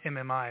for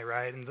MMI,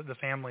 right, and the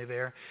family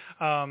there.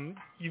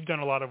 You've done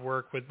a lot of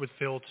work with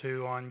Phil,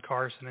 too, on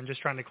Carson and just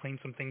trying to clean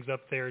some things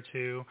up there,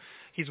 too.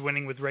 He's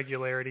winning with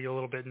regularity a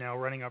little bit now,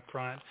 running up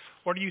front.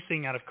 What are you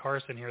seeing out of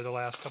Carson here the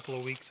last couple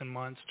of weeks and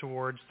months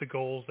towards the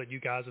goals that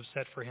you guys have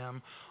set for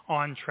him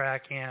on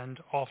track and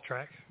off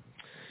track?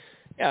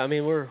 Yeah, I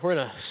mean, we're in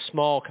a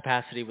small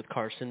capacity with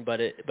Carson, but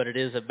it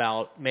is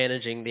about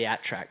managing the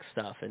at-track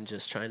stuff and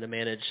just trying to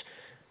manage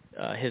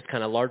his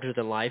kind of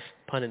larger-than-life,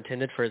 pun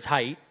intended, for his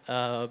height,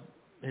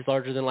 his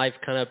larger-than-life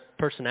kind of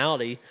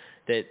personality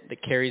that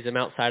carries him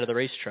outside of the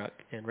race truck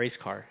and race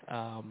car.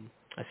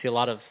 I see a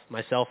lot of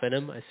myself in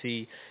him. I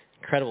see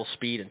incredible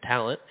speed and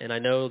talent, and I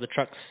know the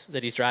trucks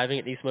that he's driving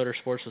at Nice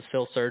Motorsports with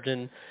Phil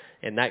Surgeon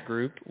and that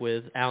group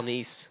with Al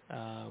Nice,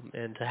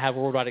 and to have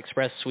Worldwide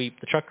Express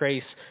sweep the truck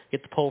race,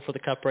 get the pole for the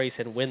Cup race,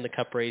 and win the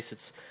Cup race,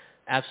 it's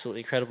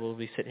absolutely incredible to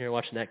be sitting here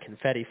watching that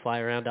confetti fly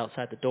around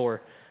outside the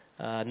door.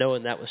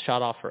 Knowing that was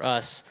shot off for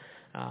us.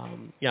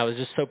 I was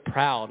just so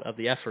proud of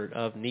the effort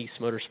of Nice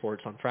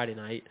Motorsports on Friday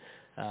night,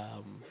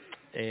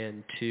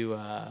 and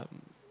to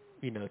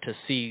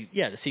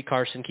see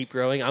Carson keep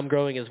growing. I'm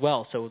growing as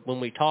well. So when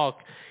we talk,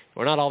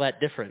 we're not all that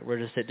different. We're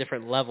just at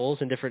different levels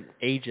and different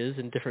ages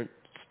and different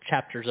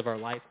chapters of our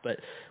life, but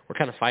we're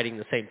kind of fighting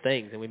the same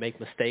things, and we make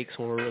mistakes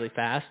when we're really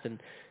fast,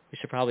 and we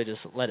should probably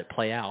just let it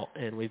play out.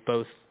 And we've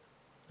both,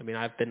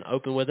 I've been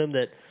open with him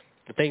that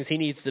the things he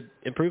needs to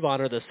improve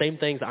on are the same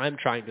things I'm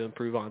trying to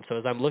improve on. So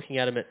as I'm looking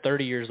at him at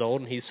 30 years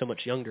old and he's so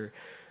much younger,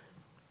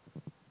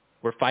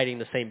 we're fighting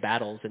the same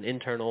battles, and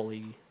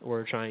internally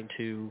we're trying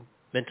to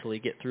mentally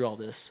get through all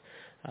this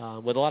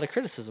with a lot of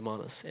criticism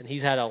on us. And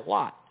he's had a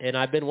lot, and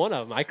I've been one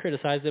of them. I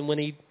criticized him when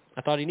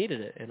I thought he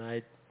needed it, and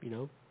I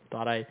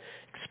thought I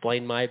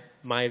explained my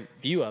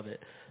view of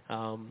it.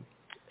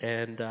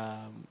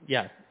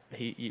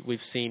 We've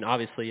seen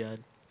obviously a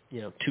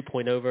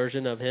 2.0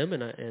 version of him,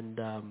 and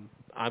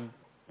I'm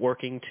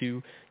working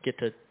to get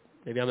to,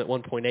 maybe I'm at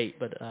 1.8,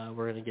 but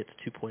we're going to get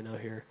to 2.0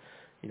 here,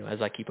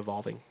 as I keep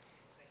evolving.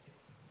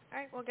 All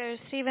right, we'll go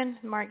to Stephen,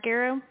 Mark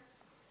Garrow.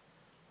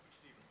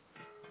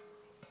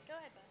 Go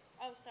ahead,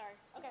 bud. Oh, sorry.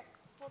 Okay,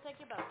 we'll take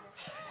you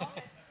both.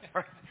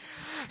 Okay.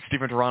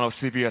 Stephen Toronto,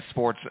 CBS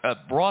Sports.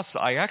 Ross,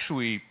 I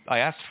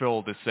asked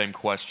Phil the same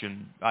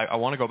question. I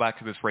want to go back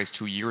to this race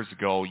 2 years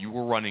ago. You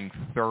were running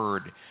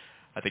third,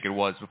 I think it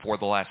was, before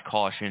the last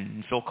caution,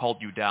 and Phil called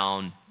you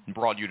down and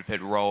brought you to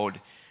pit road,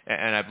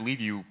 and I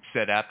believe you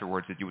said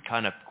afterwards that you would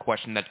kind of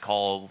question that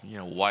call,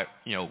 why,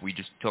 we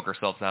just took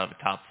ourselves out of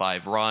a top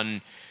 5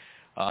 run.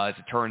 As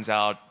it turns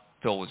out,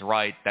 Phil was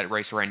right. That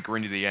race ran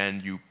green to the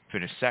end. You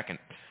finished second.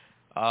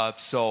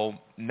 So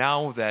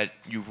now that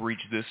you've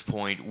reached this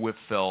point with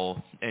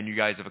Phil and you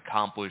guys have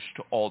accomplished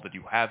all that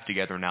you have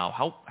together now,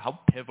 how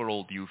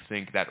pivotal do you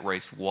think that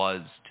race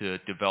was to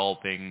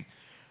developing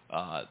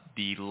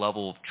the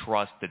level of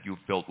trust that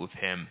you've built with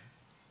him?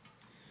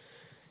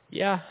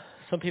 Yeah,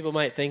 some people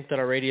might think that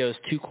our radio is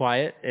too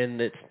quiet,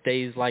 and it's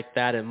days like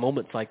that and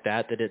moments like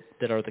that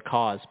that are the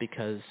cause,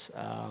 because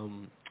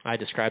I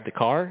describe the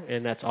car,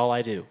 and that's all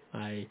I do.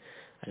 I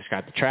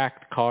describe the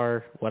track, the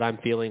car, what I'm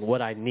feeling,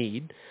 what I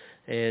need,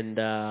 and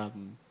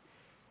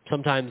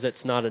sometimes that's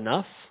not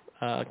enough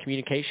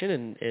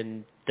communication,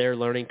 and they're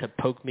learning to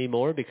poke me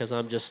more because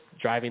I'm just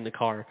driving the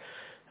car.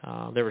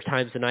 There were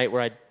times tonight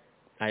where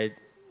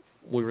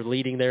we were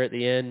leading there at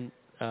the end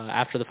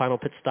after the final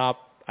pit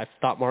stop. I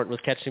thought Martin was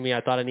catching me. I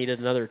thought I needed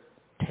another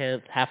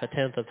half a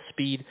tenth of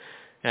speed.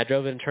 And I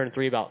drove in turn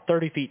 3 about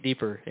 30 feet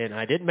deeper, and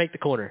I didn't make the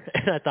corner.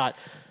 And I thought,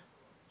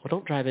 well,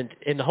 don't drive in.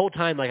 And the whole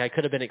time, like, I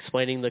could have been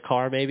explaining the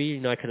car maybe.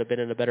 You know, I could have been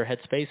in a better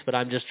headspace, but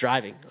I'm just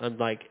driving. I'm,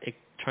 like,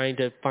 trying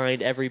to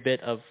find every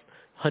bit of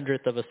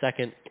hundredth of a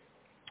second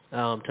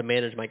to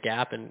manage my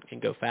gap and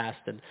go fast.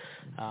 And,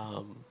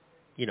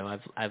 you know,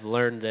 I've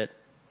learned that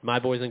my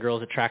boys and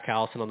girls at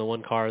Trackhouse and on the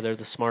one car, they're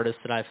the smartest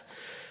that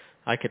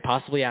I could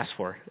possibly ask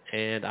for,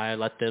 and I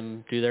let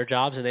them do their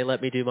jobs, and they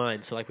let me do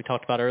mine. So like we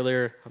talked about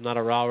earlier, I'm not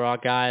a rah-rah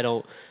guy. I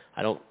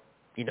don't,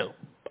 you know,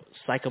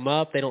 psych them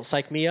up. They don't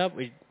psych me up.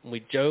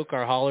 We joke.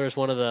 Our hauler is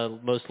one of the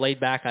most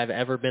laid-back I've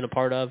ever been a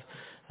part of,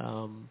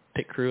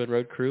 pit crew and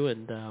road crew,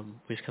 and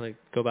we just kind of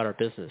go about our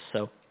business.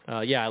 So,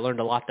 yeah, I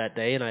learned a lot that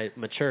day, and I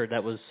matured.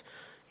 That was,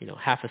 you know,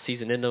 half a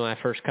season into my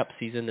first Cup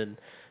season, and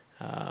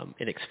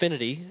in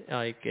Xfinity,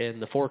 like in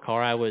the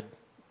 4-car, I would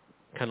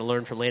kind of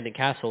learn from Landon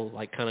Castle,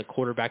 like kind of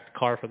quarterback the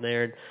car from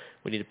there. And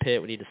we need to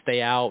pit, we need to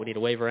stay out, we need to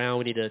wave around,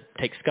 we need to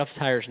take scuffed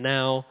tires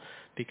now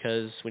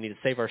because we need to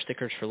save our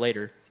stickers for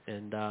later.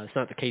 And it's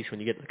not the case when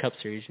you get to the Cup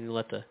Series. You need to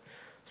let the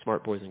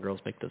smart boys and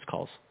girls make those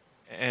calls.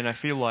 And I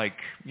feel like,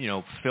 you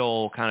know,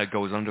 Phil kind of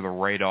goes under the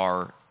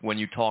radar when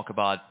you talk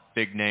about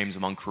big names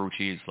among crew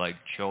chiefs like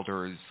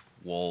Childers,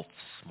 Wolf,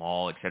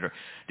 Small, etc.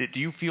 Do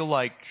you feel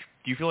like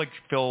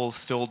Phil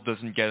still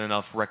doesn't get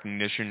enough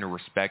recognition or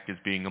respect as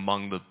being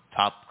among the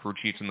top crew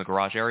chiefs in the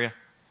garage area?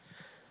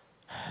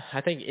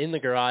 I think in the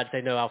garage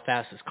they know how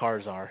fast his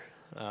cars are.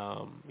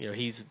 You know,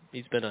 he's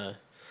been a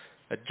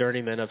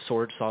journeyman of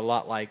sorts, so a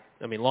lot like,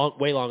 I mean,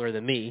 way longer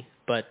than me,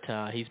 but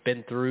he's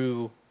been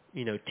through,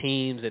 you know,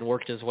 teams and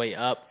worked his way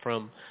up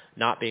from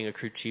not being a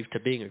crew chief to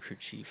being a crew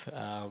chief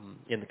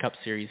in the Cup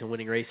Series and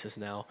winning races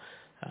now.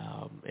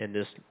 And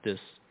this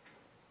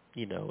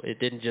you know, it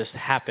didn't just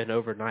happen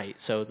overnight.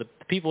 So the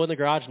people in the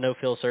garage know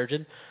Phil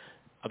Surgeon.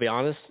 I'll be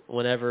honest,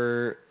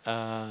 whenever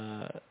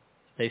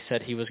they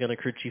said he was going to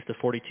crew chief the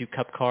 42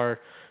 Cup car,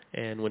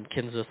 and when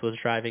Kenseth was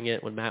driving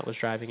it, when Matt was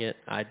driving it,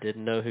 I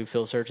didn't know who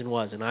Phil Surgeon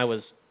was. And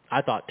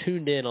I thought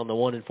tuned in on the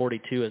 1 in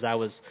 42 as I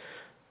was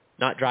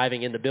not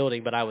driving in the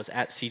building, but I was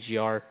at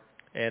CGR,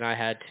 and I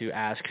had to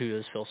ask who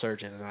is Phil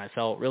Surgeon. And I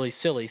felt really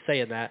silly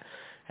saying that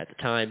at the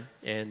time.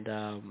 And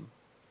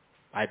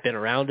I'd been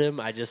around him.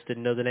 I just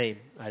didn't know the name.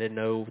 I didn't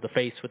know the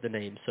face with the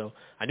name. So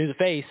I knew the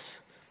face,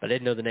 but I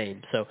didn't know the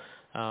name. So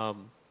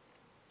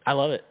I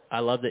love it. I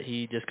love that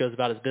he just goes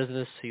about his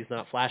business. He's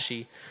not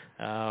flashy.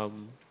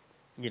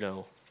 You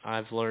know,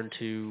 I've learned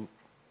to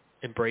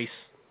embrace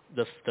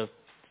the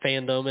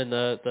fandom and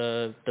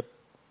the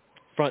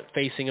front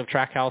facing of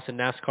Trackhouse and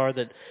NASCAR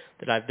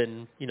that I've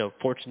been, you know,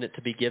 fortunate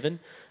to be given.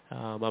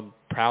 I'm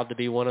proud to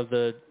be one of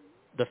the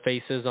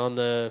faces on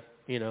the,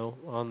 you know,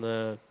 on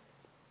the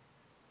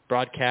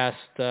broadcast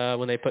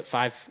when they put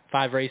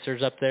five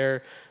racers up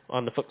there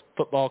on the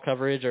football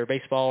coverage or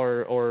baseball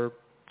or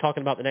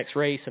talking about the next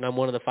race, and I'm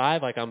one of the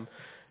 5. Like I'm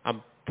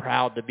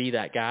proud to be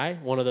that guy,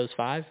 one of those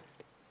 5.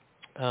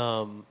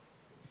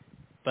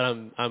 But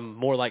I'm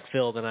more like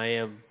Phil than I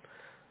am,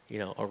 you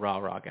know, a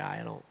rah-rah guy.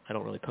 I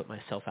don't really put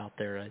myself out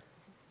there.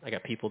 I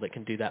got people that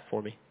can do that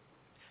for me.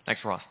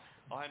 Thanks, Ross.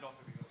 I'll hand off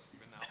to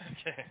Steven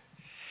now. Okay.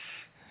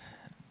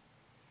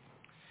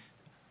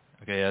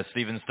 Okay,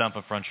 Steven Stump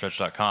of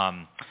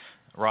FrontStretch.com.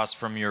 Ross,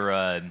 from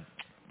your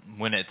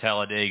win at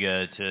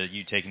Talladega to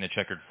you taking the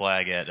checkered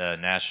flag at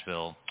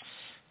Nashville,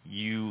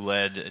 you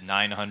led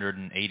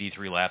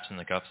 983 laps in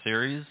the Cup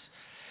Series.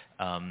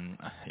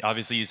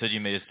 Obviously, you said you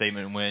made a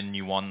statement when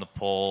you won the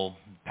pole,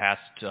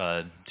 passed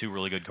 2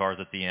 really good cars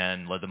at the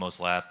end, led the most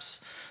laps.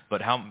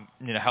 But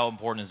how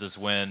important is this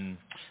win,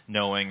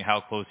 knowing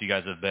how close you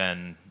guys have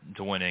been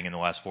to winning in the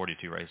last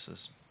 42 races?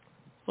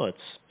 Well, it's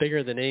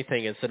bigger than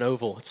anything. It's an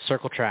oval. It's a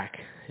circle track.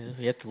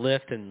 You have to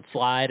lift and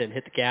slide and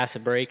hit the gas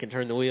and brake and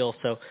turn the wheel.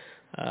 So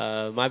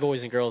my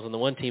boys and girls on the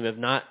one team have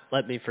not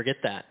let me forget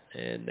that,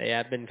 and they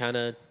have been kind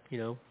of, you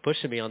know,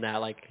 pushing me on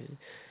that. Like,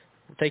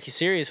 take you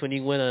serious when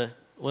you win on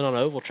an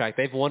oval track.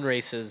 They've won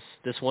races.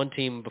 This one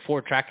team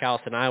before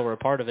Trackhouse and I were a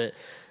part of it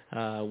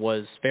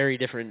was very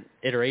different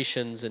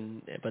iterations,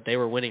 but they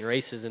were winning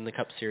races in the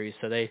Cup Series.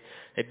 So they've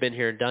been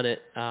here and done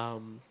it,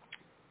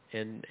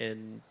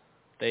 and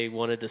they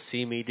wanted to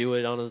see me do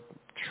it on a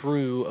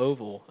true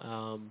oval.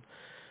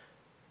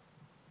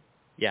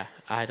 yeah,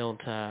 I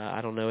don't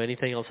know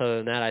anything else other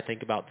than that. I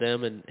think about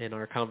them and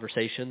our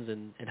conversations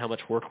and how much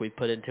work we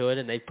put into it,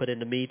 and they put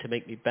into me to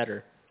make me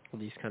better on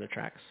these kind of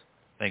tracks.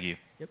 Thank you.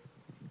 Yep.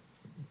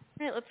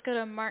 All right, let's go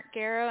to Mark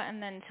Garrow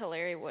and then to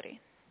Larry Woody.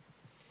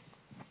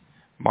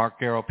 Mark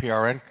Garrow,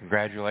 PRN,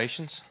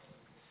 congratulations.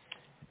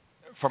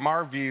 From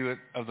our view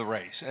of the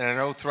race, and I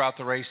know throughout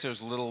the race there's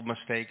little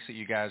mistakes that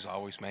you guys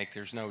always make.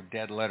 There's no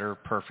dead letter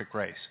perfect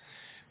race.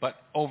 But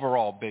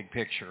overall, big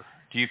picture,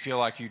 do you feel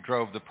like you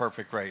drove the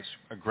perfect race?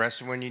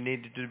 Aggressive when you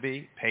needed to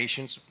be,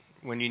 patience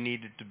when you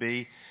needed to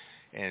be,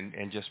 and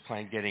just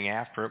plain getting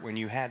after it when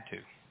you had to?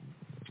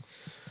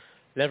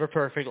 Never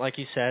perfect, like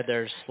you said.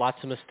 There's lots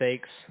of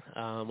mistakes.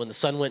 When the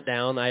sun went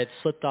down, I had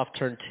slipped off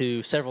turn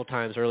 2 several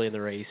times early in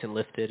the race and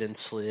lifted and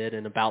slid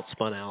and about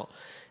spun out.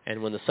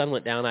 And when the sun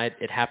went down,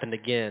 it happened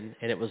again.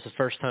 And it was the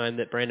first time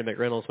that Brandon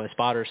McReynolds, my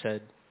spotter,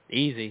 said,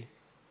 easy,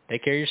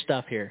 take care of your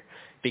stuff here.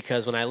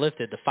 Because when I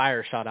lifted, the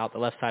fire shot out the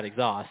left side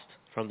exhaust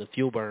from the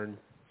fuel burn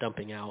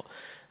dumping out.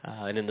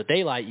 And in the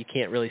daylight, you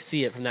can't really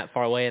see it from that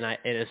far away. And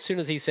as soon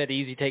as he said,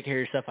 easy, take care of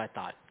your stuff, I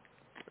thought,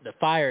 the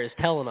fire is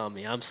telling on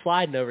me. I'm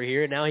sliding over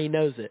here, and now he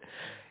knows it.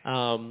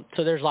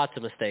 So there's lots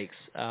of mistakes.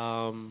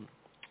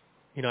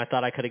 I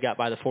thought I could have got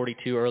by the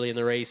 42 early in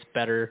the race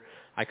better.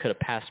 I could have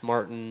passed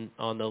Martin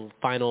on the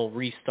final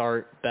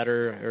restart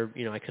better,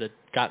 or I could have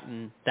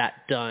gotten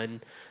that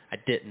done. I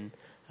didn't.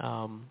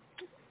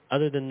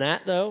 Other than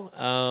that,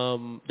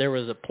 though, there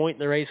was a point in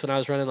the race when I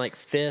was running like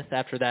 5th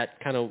after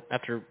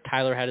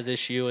Tyler had his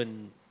issue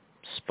and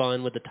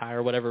spun with the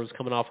tire, whatever was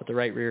coming off with the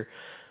right rear,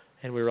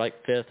 and we were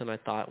like 5th, and I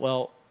thought,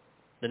 well,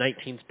 the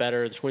 19's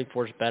better, the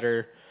 24's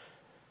better,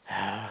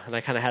 and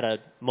I kind of had a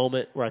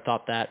moment where I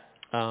thought that,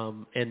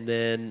 and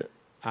then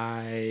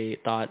I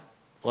thought,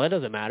 well, that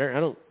doesn't matter. I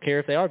don't care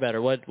if they are better.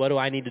 What do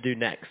I need to do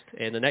next?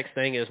 And the next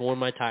thing is warm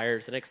my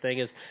tires. The next thing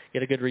is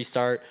get a good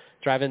restart.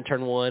 Drive in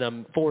turn 1.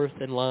 I'm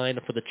 4th in line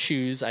for the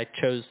choose. I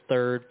chose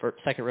 3rd for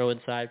second row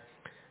inside.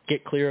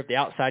 Get clear of the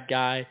outside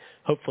guy.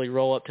 Hopefully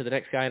roll up to the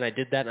next guy. And I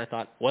did that. And I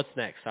thought, what's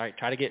next? All right,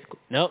 try to get.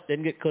 Nope,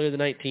 didn't get clear of the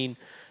 19.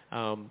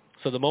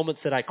 So the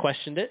moments that I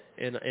questioned it,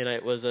 and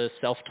it was a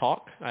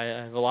self-talk. I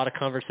have a lot of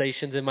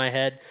conversations in my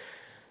head.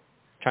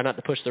 Try not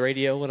to push the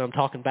radio when I'm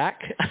talking back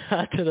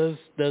to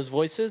those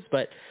voices,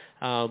 but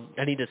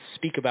I need to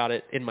speak about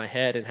it in my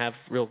head and have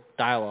real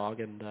dialogue.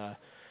 And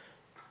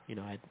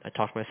I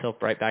talked myself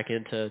right back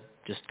into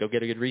just go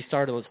get a good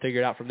restart and let's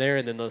figure it out from there.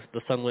 And then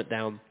the sun went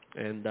down,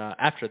 and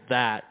after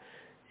that,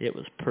 it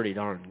was pretty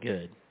darn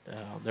good.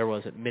 There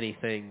wasn't many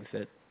things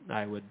that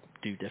I would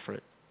do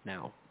different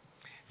now.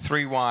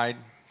 3 wide,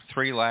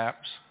 3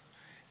 laps.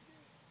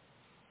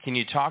 Can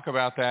you talk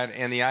about that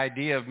and the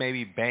idea of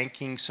maybe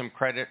banking some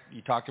credit?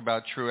 You talked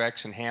about Truex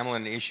and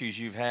Hamlin, the issues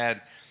you've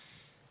had.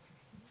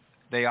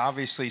 They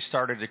obviously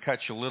started to cut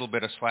you a little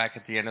bit of slack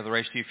at the end of the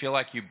race. Do you feel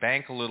like you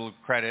bank a little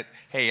credit?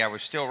 Hey, I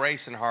was still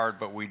racing hard,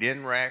 but we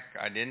didn't wreck.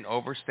 I didn't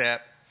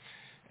overstep.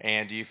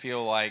 And do you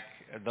feel like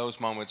those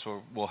moments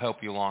will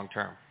help you long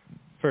term?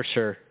 For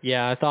sure.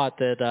 Yeah, I thought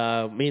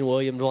that me and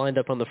Williams lined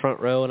up on the front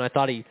row, and I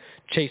thought he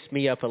chased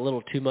me up a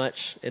little too much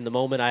in the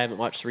moment. I haven't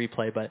watched the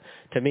replay, but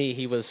to me,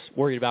 he was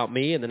worried about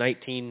me, and the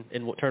 19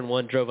 in turn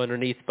 1 drove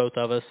underneath both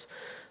of us.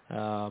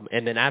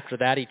 And then after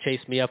that, he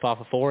chased me up off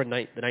of 4, and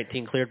the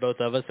 19 cleared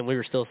both of us, and we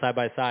were still side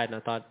by side. And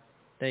I thought,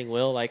 dang,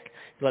 Will, you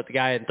let the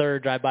guy in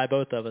 3rd drive by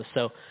both of us.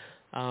 So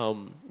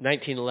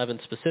 1911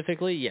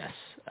 specifically, yes.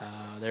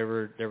 There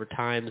were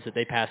times that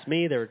they passed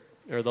me. The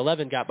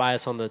 11 got by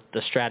us on the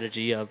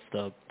strategy of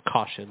the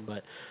caution,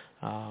 but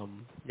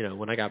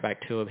when I got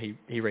back to him,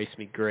 he raced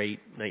me great.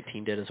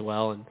 19 did as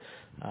well, and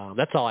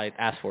that's all I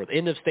asked for. At the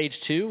end of stage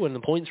 2, when the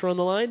points were on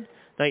the line,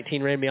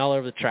 19 ran me all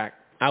over the track.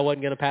 I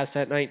wasn't going to pass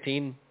that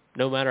 19,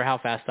 no matter how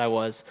fast I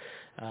was.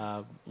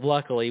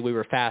 Luckily, we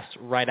were fast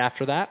right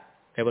after that,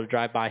 able to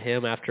drive by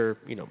him after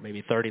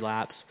maybe 30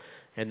 laps,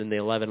 and then the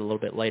 11 a little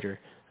bit later.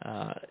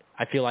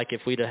 I feel like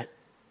if we'd have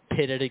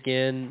pitted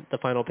again, the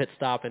final pit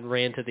stop, and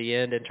ran to the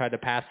end and tried to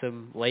pass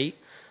him late,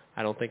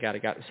 I don't think I'd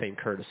have got the same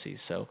courtesy.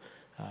 So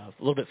a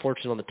little bit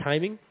fortunate on the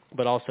timing,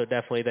 but also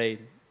definitely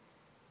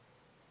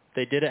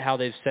they did it how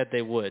they've said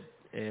they would.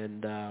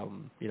 And,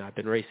 I've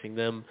been racing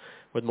them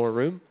with more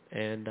room,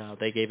 and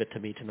they gave it to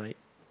me tonight.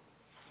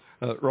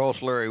 Ross,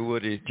 Larry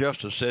Woody,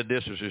 Justice said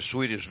this is his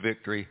sweetest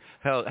victory.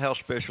 How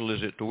special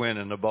is it to win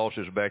in the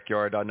boss's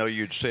backyard? I know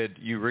you'd said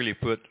you really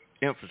put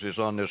emphasis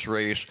on this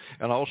race,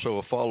 and also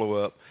a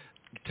follow-up.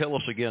 Tell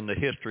us again the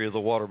history of the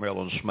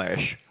watermelon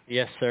smash.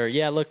 Yes, sir.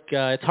 Yeah, look,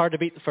 it's hard to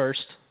beat the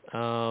first.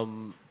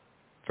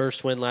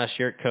 First win last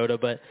year at COTA,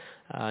 but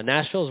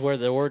Nashville is where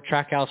the word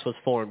Trackhouse was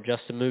formed.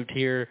 Justin moved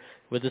here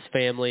with his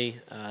family.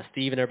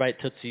 Steve and everybody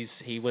at Tootsie's,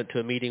 he went to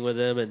a meeting with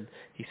them, and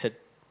he said,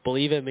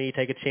 believe in me,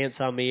 take a chance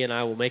on me, and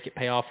I will make it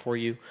pay off for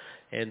you.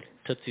 And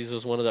Tootsie's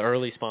was one of the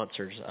early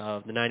sponsors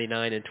of the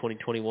 99 and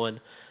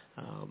 2021.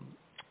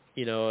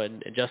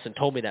 And Justin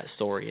told me that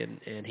story,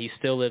 and he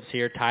still lives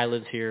here. Ty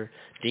lives here.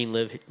 Dean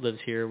lives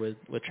here with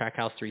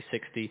Trackhouse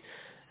 360,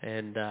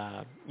 and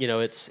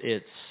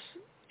it's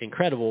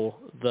incredible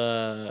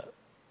the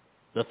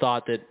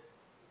thought that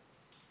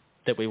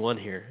that we won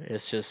here.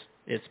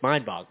 It's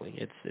mind-boggling.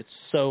 It's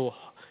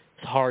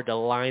hard to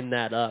line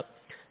that up,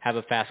 have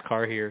a fast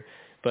car here.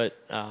 But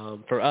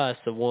for us,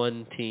 the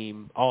one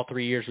team, all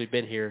 3 years we've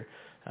been here,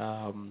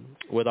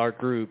 with our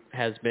group,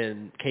 has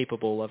been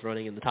capable of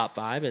running in the top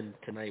 5, and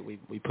tonight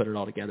we put it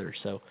all together.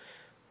 So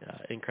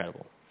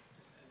incredible.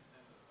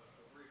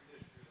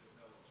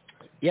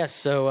 Yes,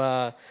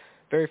 so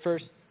very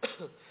first,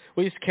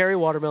 we used to carry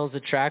watermelons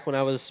at track when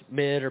I was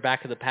mid or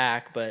back of the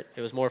pack, but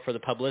it was more for the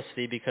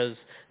publicity because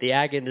the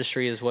ag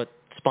industry is what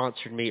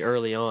sponsored me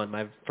early on.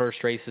 My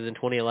first races in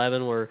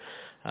 2011 were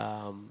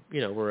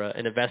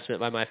an investment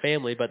by my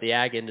family, but the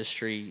ag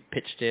industry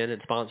pitched in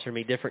and sponsored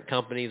me, different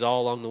companies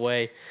all along the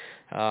way,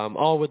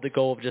 all with the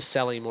goal of just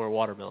selling more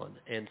watermelon.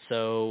 And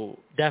so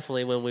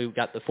definitely when we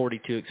got the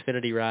 42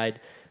 Xfinity ride,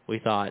 we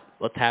thought,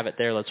 let's have it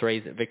there, let's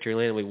raise it at Victory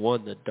Lane. We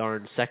won the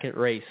darn second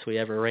race we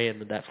ever ran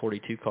with that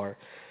 42 car.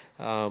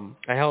 I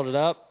held it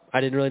up.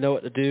 I didn't really know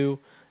what to do,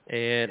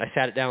 and I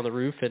sat it down on the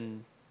roof,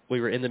 and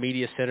we were in the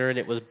media center, and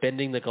it was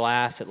bending the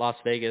glass at Las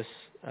Vegas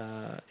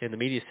in the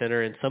media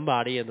center, and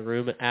somebody in the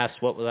room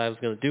asked what I was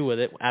going to do with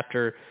it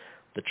after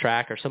the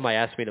track, or somebody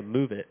asked me to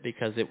move it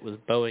because it was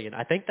bowing. And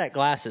I think that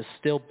glass is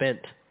still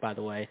bent, by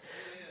the way.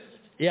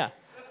 Yeah.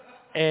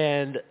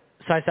 And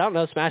so I said, I don't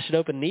know, smash it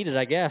open, need it,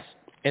 I guess.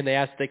 And they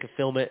asked if they could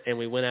film it, and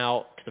we went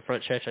out to the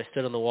front stretch. I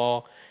stood on the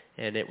wall,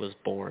 and it was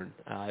born.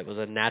 It was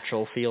a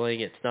natural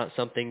feeling. It's not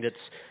something that's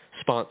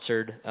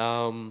sponsored,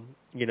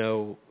 in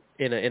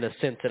a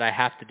sense that I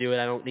have to do it.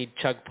 I don't need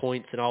chug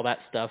points and all that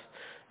stuff.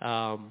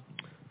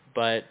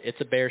 But it's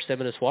a Bear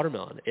Seminus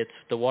watermelon. It's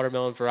the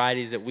watermelon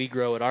varieties that we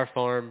grow at our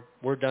farm.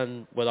 We're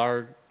done with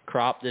our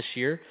crop this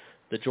year.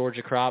 The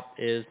Georgia crop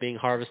is being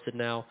harvested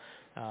now,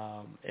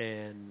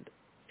 and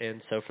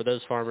so for those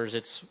farmers,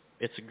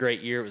 it's a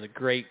great year. It was a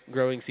great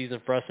growing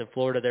season for us in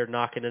Florida. They're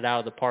knocking it out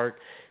of the park,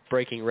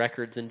 breaking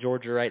records in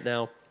Georgia right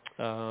now,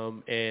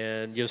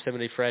 and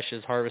Yosemite Fresh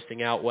is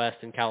harvesting out west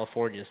in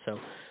California. So,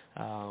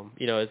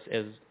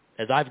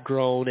 as I've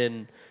grown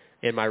in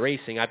my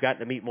racing, I've gotten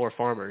to meet more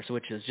farmers,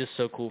 which is just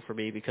so cool for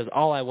me because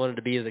all I wanted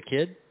to be as a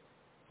kid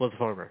was a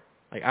farmer.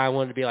 Like, I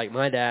wanted to be like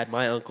my dad,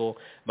 my uncle,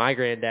 my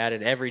granddad,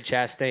 and every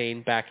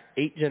Chastain back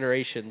 8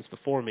 generations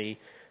before me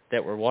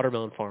that were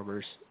watermelon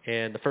farmers.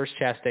 And the first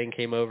Chastain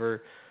came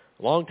over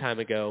a long time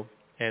ago,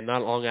 and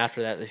not long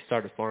after that they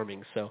started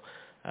farming. So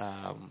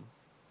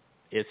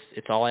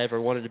it's all I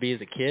ever wanted to be as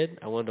a kid.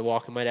 I wanted to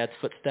walk in my dad's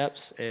footsteps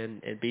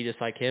and be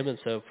just like him. And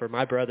so for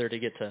my brother to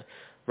get to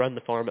run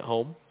the farm at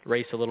home,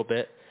 race a little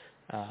bit,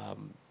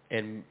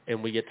 and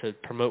we get to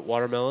promote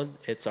watermelon.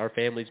 It's our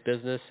family's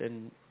business.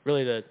 And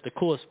really the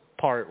coolest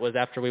part was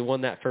after we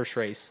won that first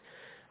race,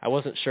 I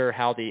wasn't sure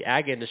how the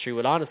ag industry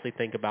would honestly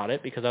think about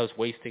it because I was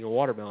wasting a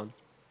watermelon.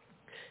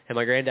 And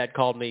my granddad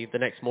called me the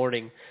next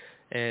morning,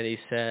 and he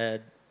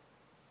said,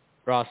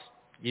 Ross,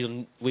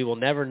 we will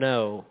never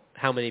know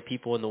how many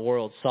people in the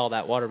world saw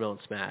that watermelon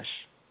smash.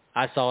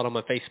 I saw it on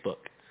my Facebook.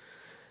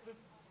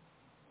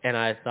 And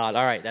I thought,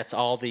 all right, that's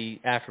all the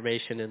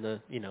affirmation and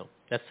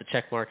that's the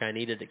check mark I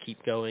needed to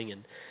keep going,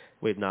 and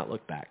we've not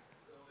looked back.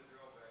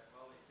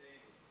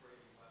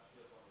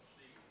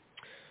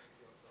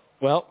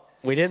 Well,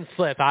 we didn't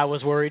slip. I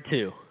was worried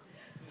too.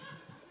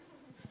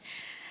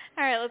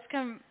 All right, let's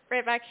come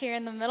right back here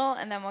in the middle,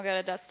 and then we'll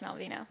go to Dustin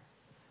Alvino.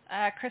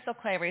 Crystal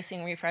Clay,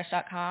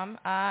 RacingRefresh.com.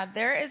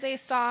 There is a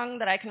song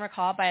that I can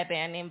recall by a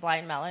band named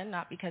Blind Melon,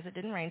 not because it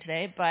didn't rain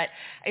today, but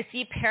I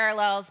see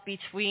parallels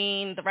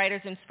between the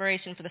writer's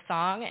inspiration for the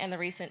song and the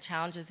recent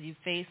challenges you've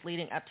faced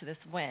leading up to this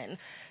win.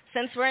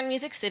 Since we're in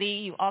Music City,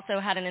 you also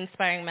had an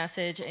inspiring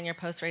message in your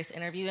post-race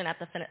interview and at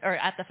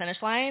the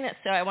finish line.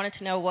 So I wanted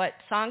to know what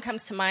song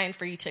comes to mind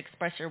for you to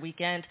express your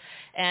weekend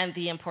and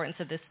the importance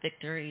of this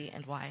victory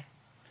and why.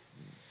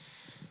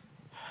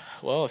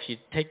 Well, if you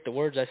take the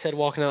words I said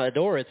walking out the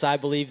door, it's "I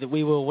believe that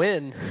we will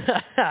win."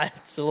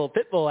 It's a little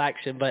Pitbull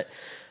action, but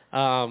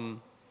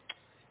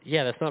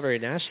that's not very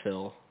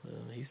Nashville.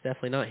 He's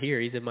definitely not here.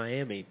 He's in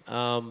Miami.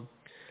 I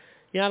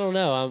don't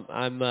know.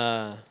 I'm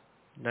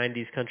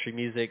 90s country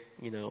music,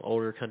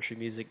 older country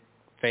music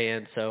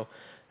fan, so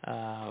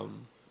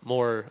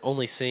more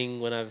only sing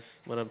when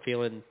I'm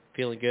feeling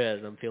good,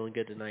 and I'm feeling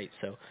good tonight.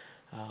 So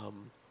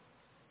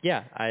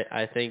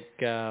I think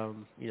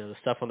the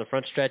stuff on the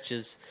front stretch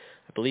is.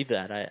 I believe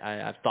that.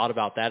 I've thought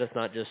about that. It's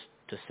not just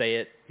to say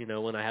it,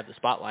 when I have the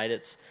spotlight.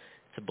 It's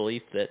a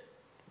belief that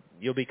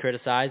you'll be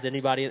criticized. I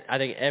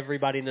think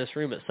everybody in this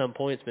room at some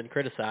point has been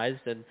criticized,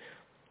 and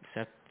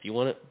if you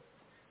want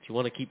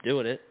to keep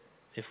doing it,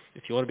 if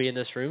you want to be in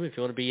this room, if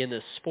you want to be in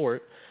this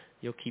sport,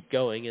 you'll keep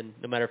going. And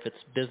no matter if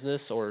it's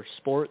business or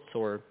sports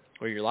or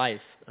your life,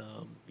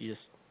 you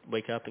just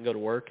wake up and go to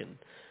work, and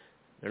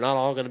they're not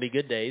all going to be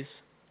good days.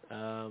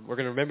 We're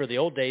going to remember the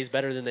old days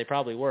better than they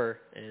probably were,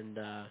 and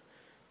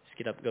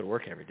get up and go to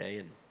work every day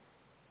and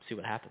see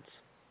what happens.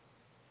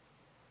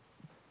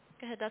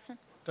 Go ahead, Dustin.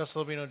 Dustin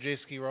Albino, J.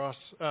 Ski Ross.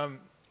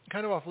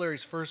 Kind of off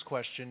Larry's first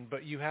question,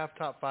 but you have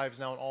top 5s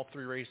now in all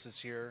 3 races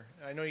here.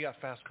 I know you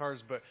got fast cars,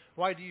 but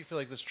why do you feel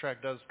like this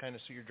track does kind of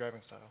suit your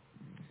driving style?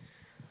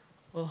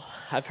 Well,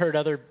 I've heard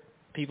other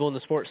people in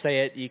the sport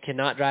say it, you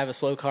cannot drive a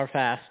slow car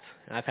fast.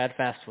 I've had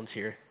fast ones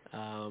here,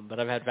 but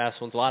I've had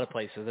fast ones a lot of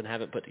places and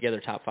haven't put together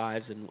top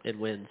fives and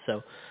wins.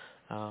 So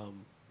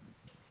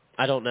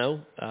I don't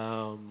know.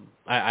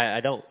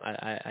 I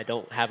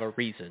don't have a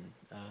reason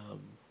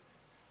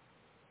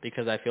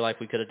because I feel like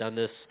we could have done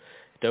this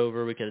at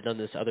Dover. We could have done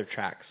this other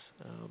tracks.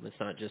 It's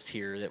not just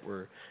here that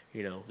we're,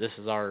 this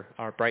is our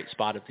bright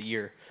spot of the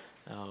year.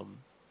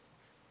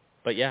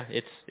 But yeah,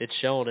 it's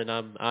shown, and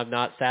I'm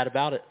not sad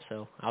about it,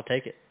 so I'll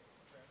take it.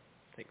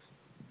 Thanks.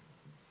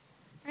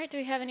 All right, do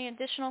we have any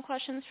additional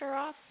questions for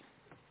Ross?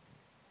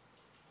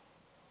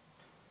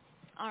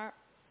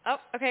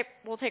 Okay,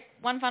 we'll take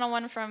one final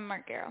one from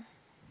Mark Garrow.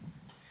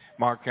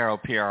 Mark Garrow,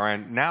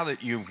 PRN. Now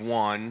that you've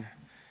won,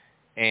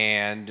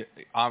 and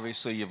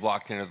obviously you've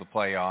locked into the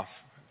playoff,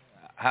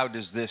 how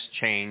does this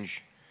change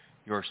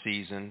your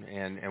season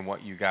and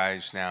what you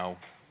guys now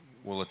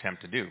will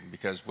attempt to do?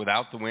 Because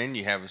without the win,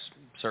 you have a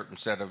certain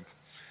set of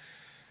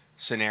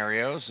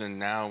scenarios, and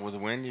now with a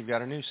win, you've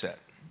got a new set.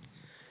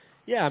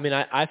 Yeah, I mean,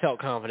 I felt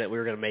confident we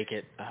were going to make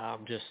it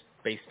just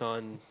based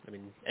on,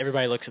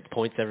 everybody looks at the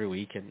points every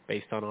week, and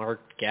based on our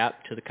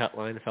gap to the cut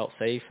line, I felt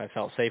safe. I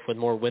felt safe with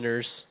more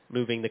winners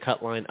moving the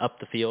cut line up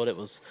the field. It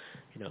was,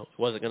 it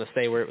wasn't going to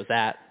stay where it was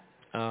at.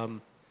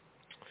 And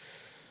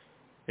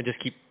just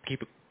keep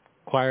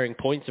acquiring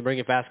points and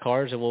bringing fast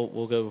cars, and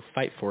we'll go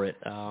fight for it.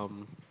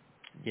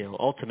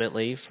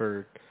 Ultimately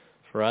for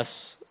us,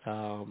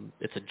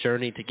 it's a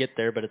journey to get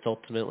there, but it's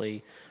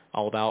ultimately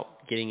all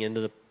about getting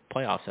into the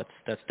playoffs.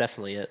 That's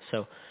definitely it.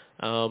 So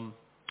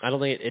I don't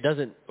think it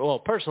doesn't. Well,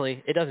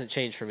 personally, it doesn't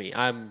change for me.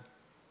 I'm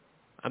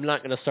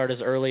not going to start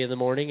as early in the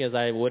morning as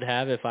I would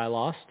have if I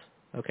lost.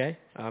 Okay,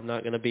 I'm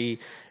not going to be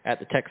at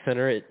the Tech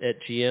Center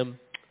at GM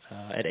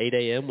at 8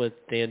 a.m. with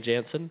Dan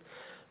Jansen,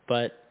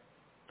 but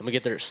I'm going to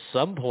get there at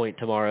some point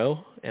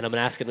tomorrow, and I'm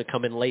going to ask him to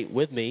come in late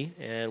with me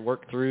and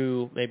work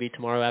through maybe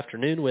tomorrow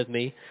afternoon with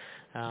me.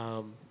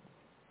 We're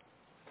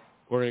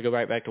going to go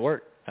right back to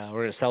work. We're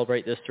going to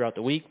celebrate this throughout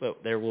the week, but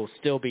there will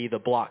still be the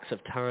blocks of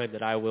time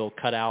that I will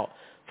cut out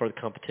for the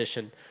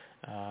competition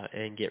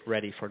and get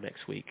ready for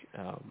next week.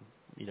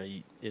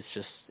 It's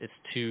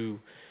too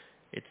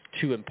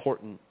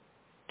important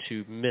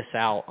to miss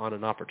out on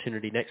an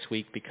opportunity next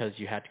week because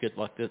you had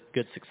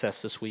good success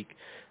this week.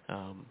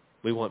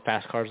 We want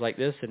fast cars like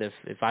this, and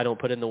if I don't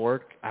put in the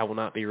work, I will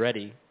not be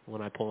ready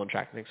when I pull on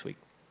track next week.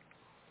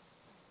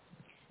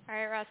 All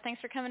right, Ross,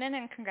 thanks for coming in,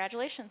 and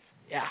congratulations.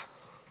 Yeah.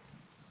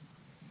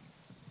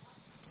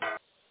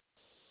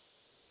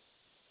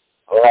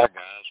 All right,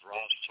 guys.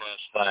 Ross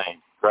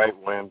Chastain. Great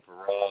win for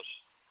Ross.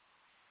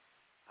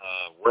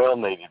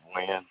 Well-needed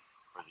win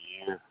for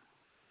the year.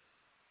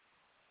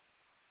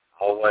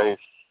 Always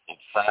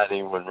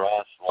exciting when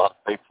Ross, a lot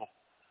of people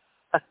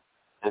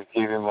just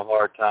give him a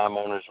hard time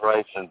on his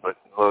racing, but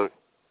look,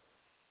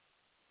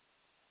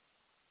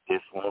 he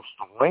just wants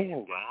to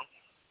win, guys.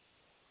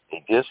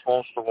 He just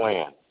wants to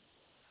win.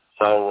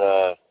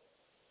 So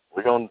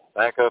we're going to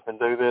back up and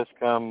do this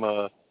come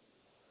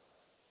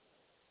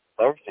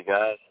Thursday,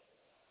 guys.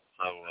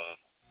 So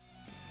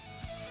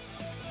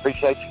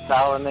appreciate you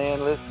calling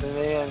in, listening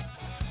in.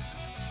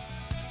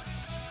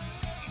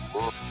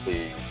 We'll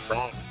be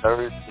back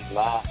Thursday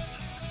night.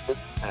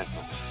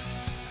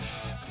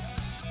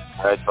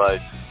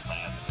 Congratulations,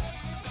 man.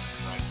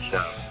 Great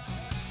show.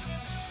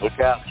 Look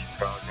out,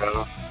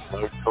 Chicago.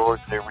 Road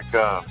course, here we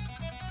come.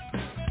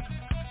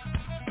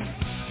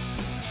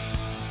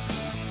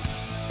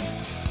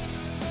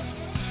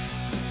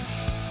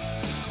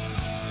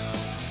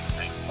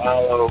 And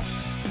follow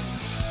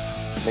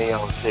me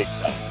on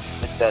TikTok.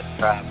 Hit that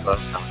subscribe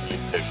button on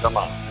YouTube. Come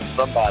on.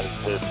 Somebody's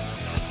listening.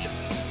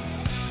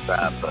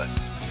 Subscribe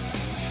button.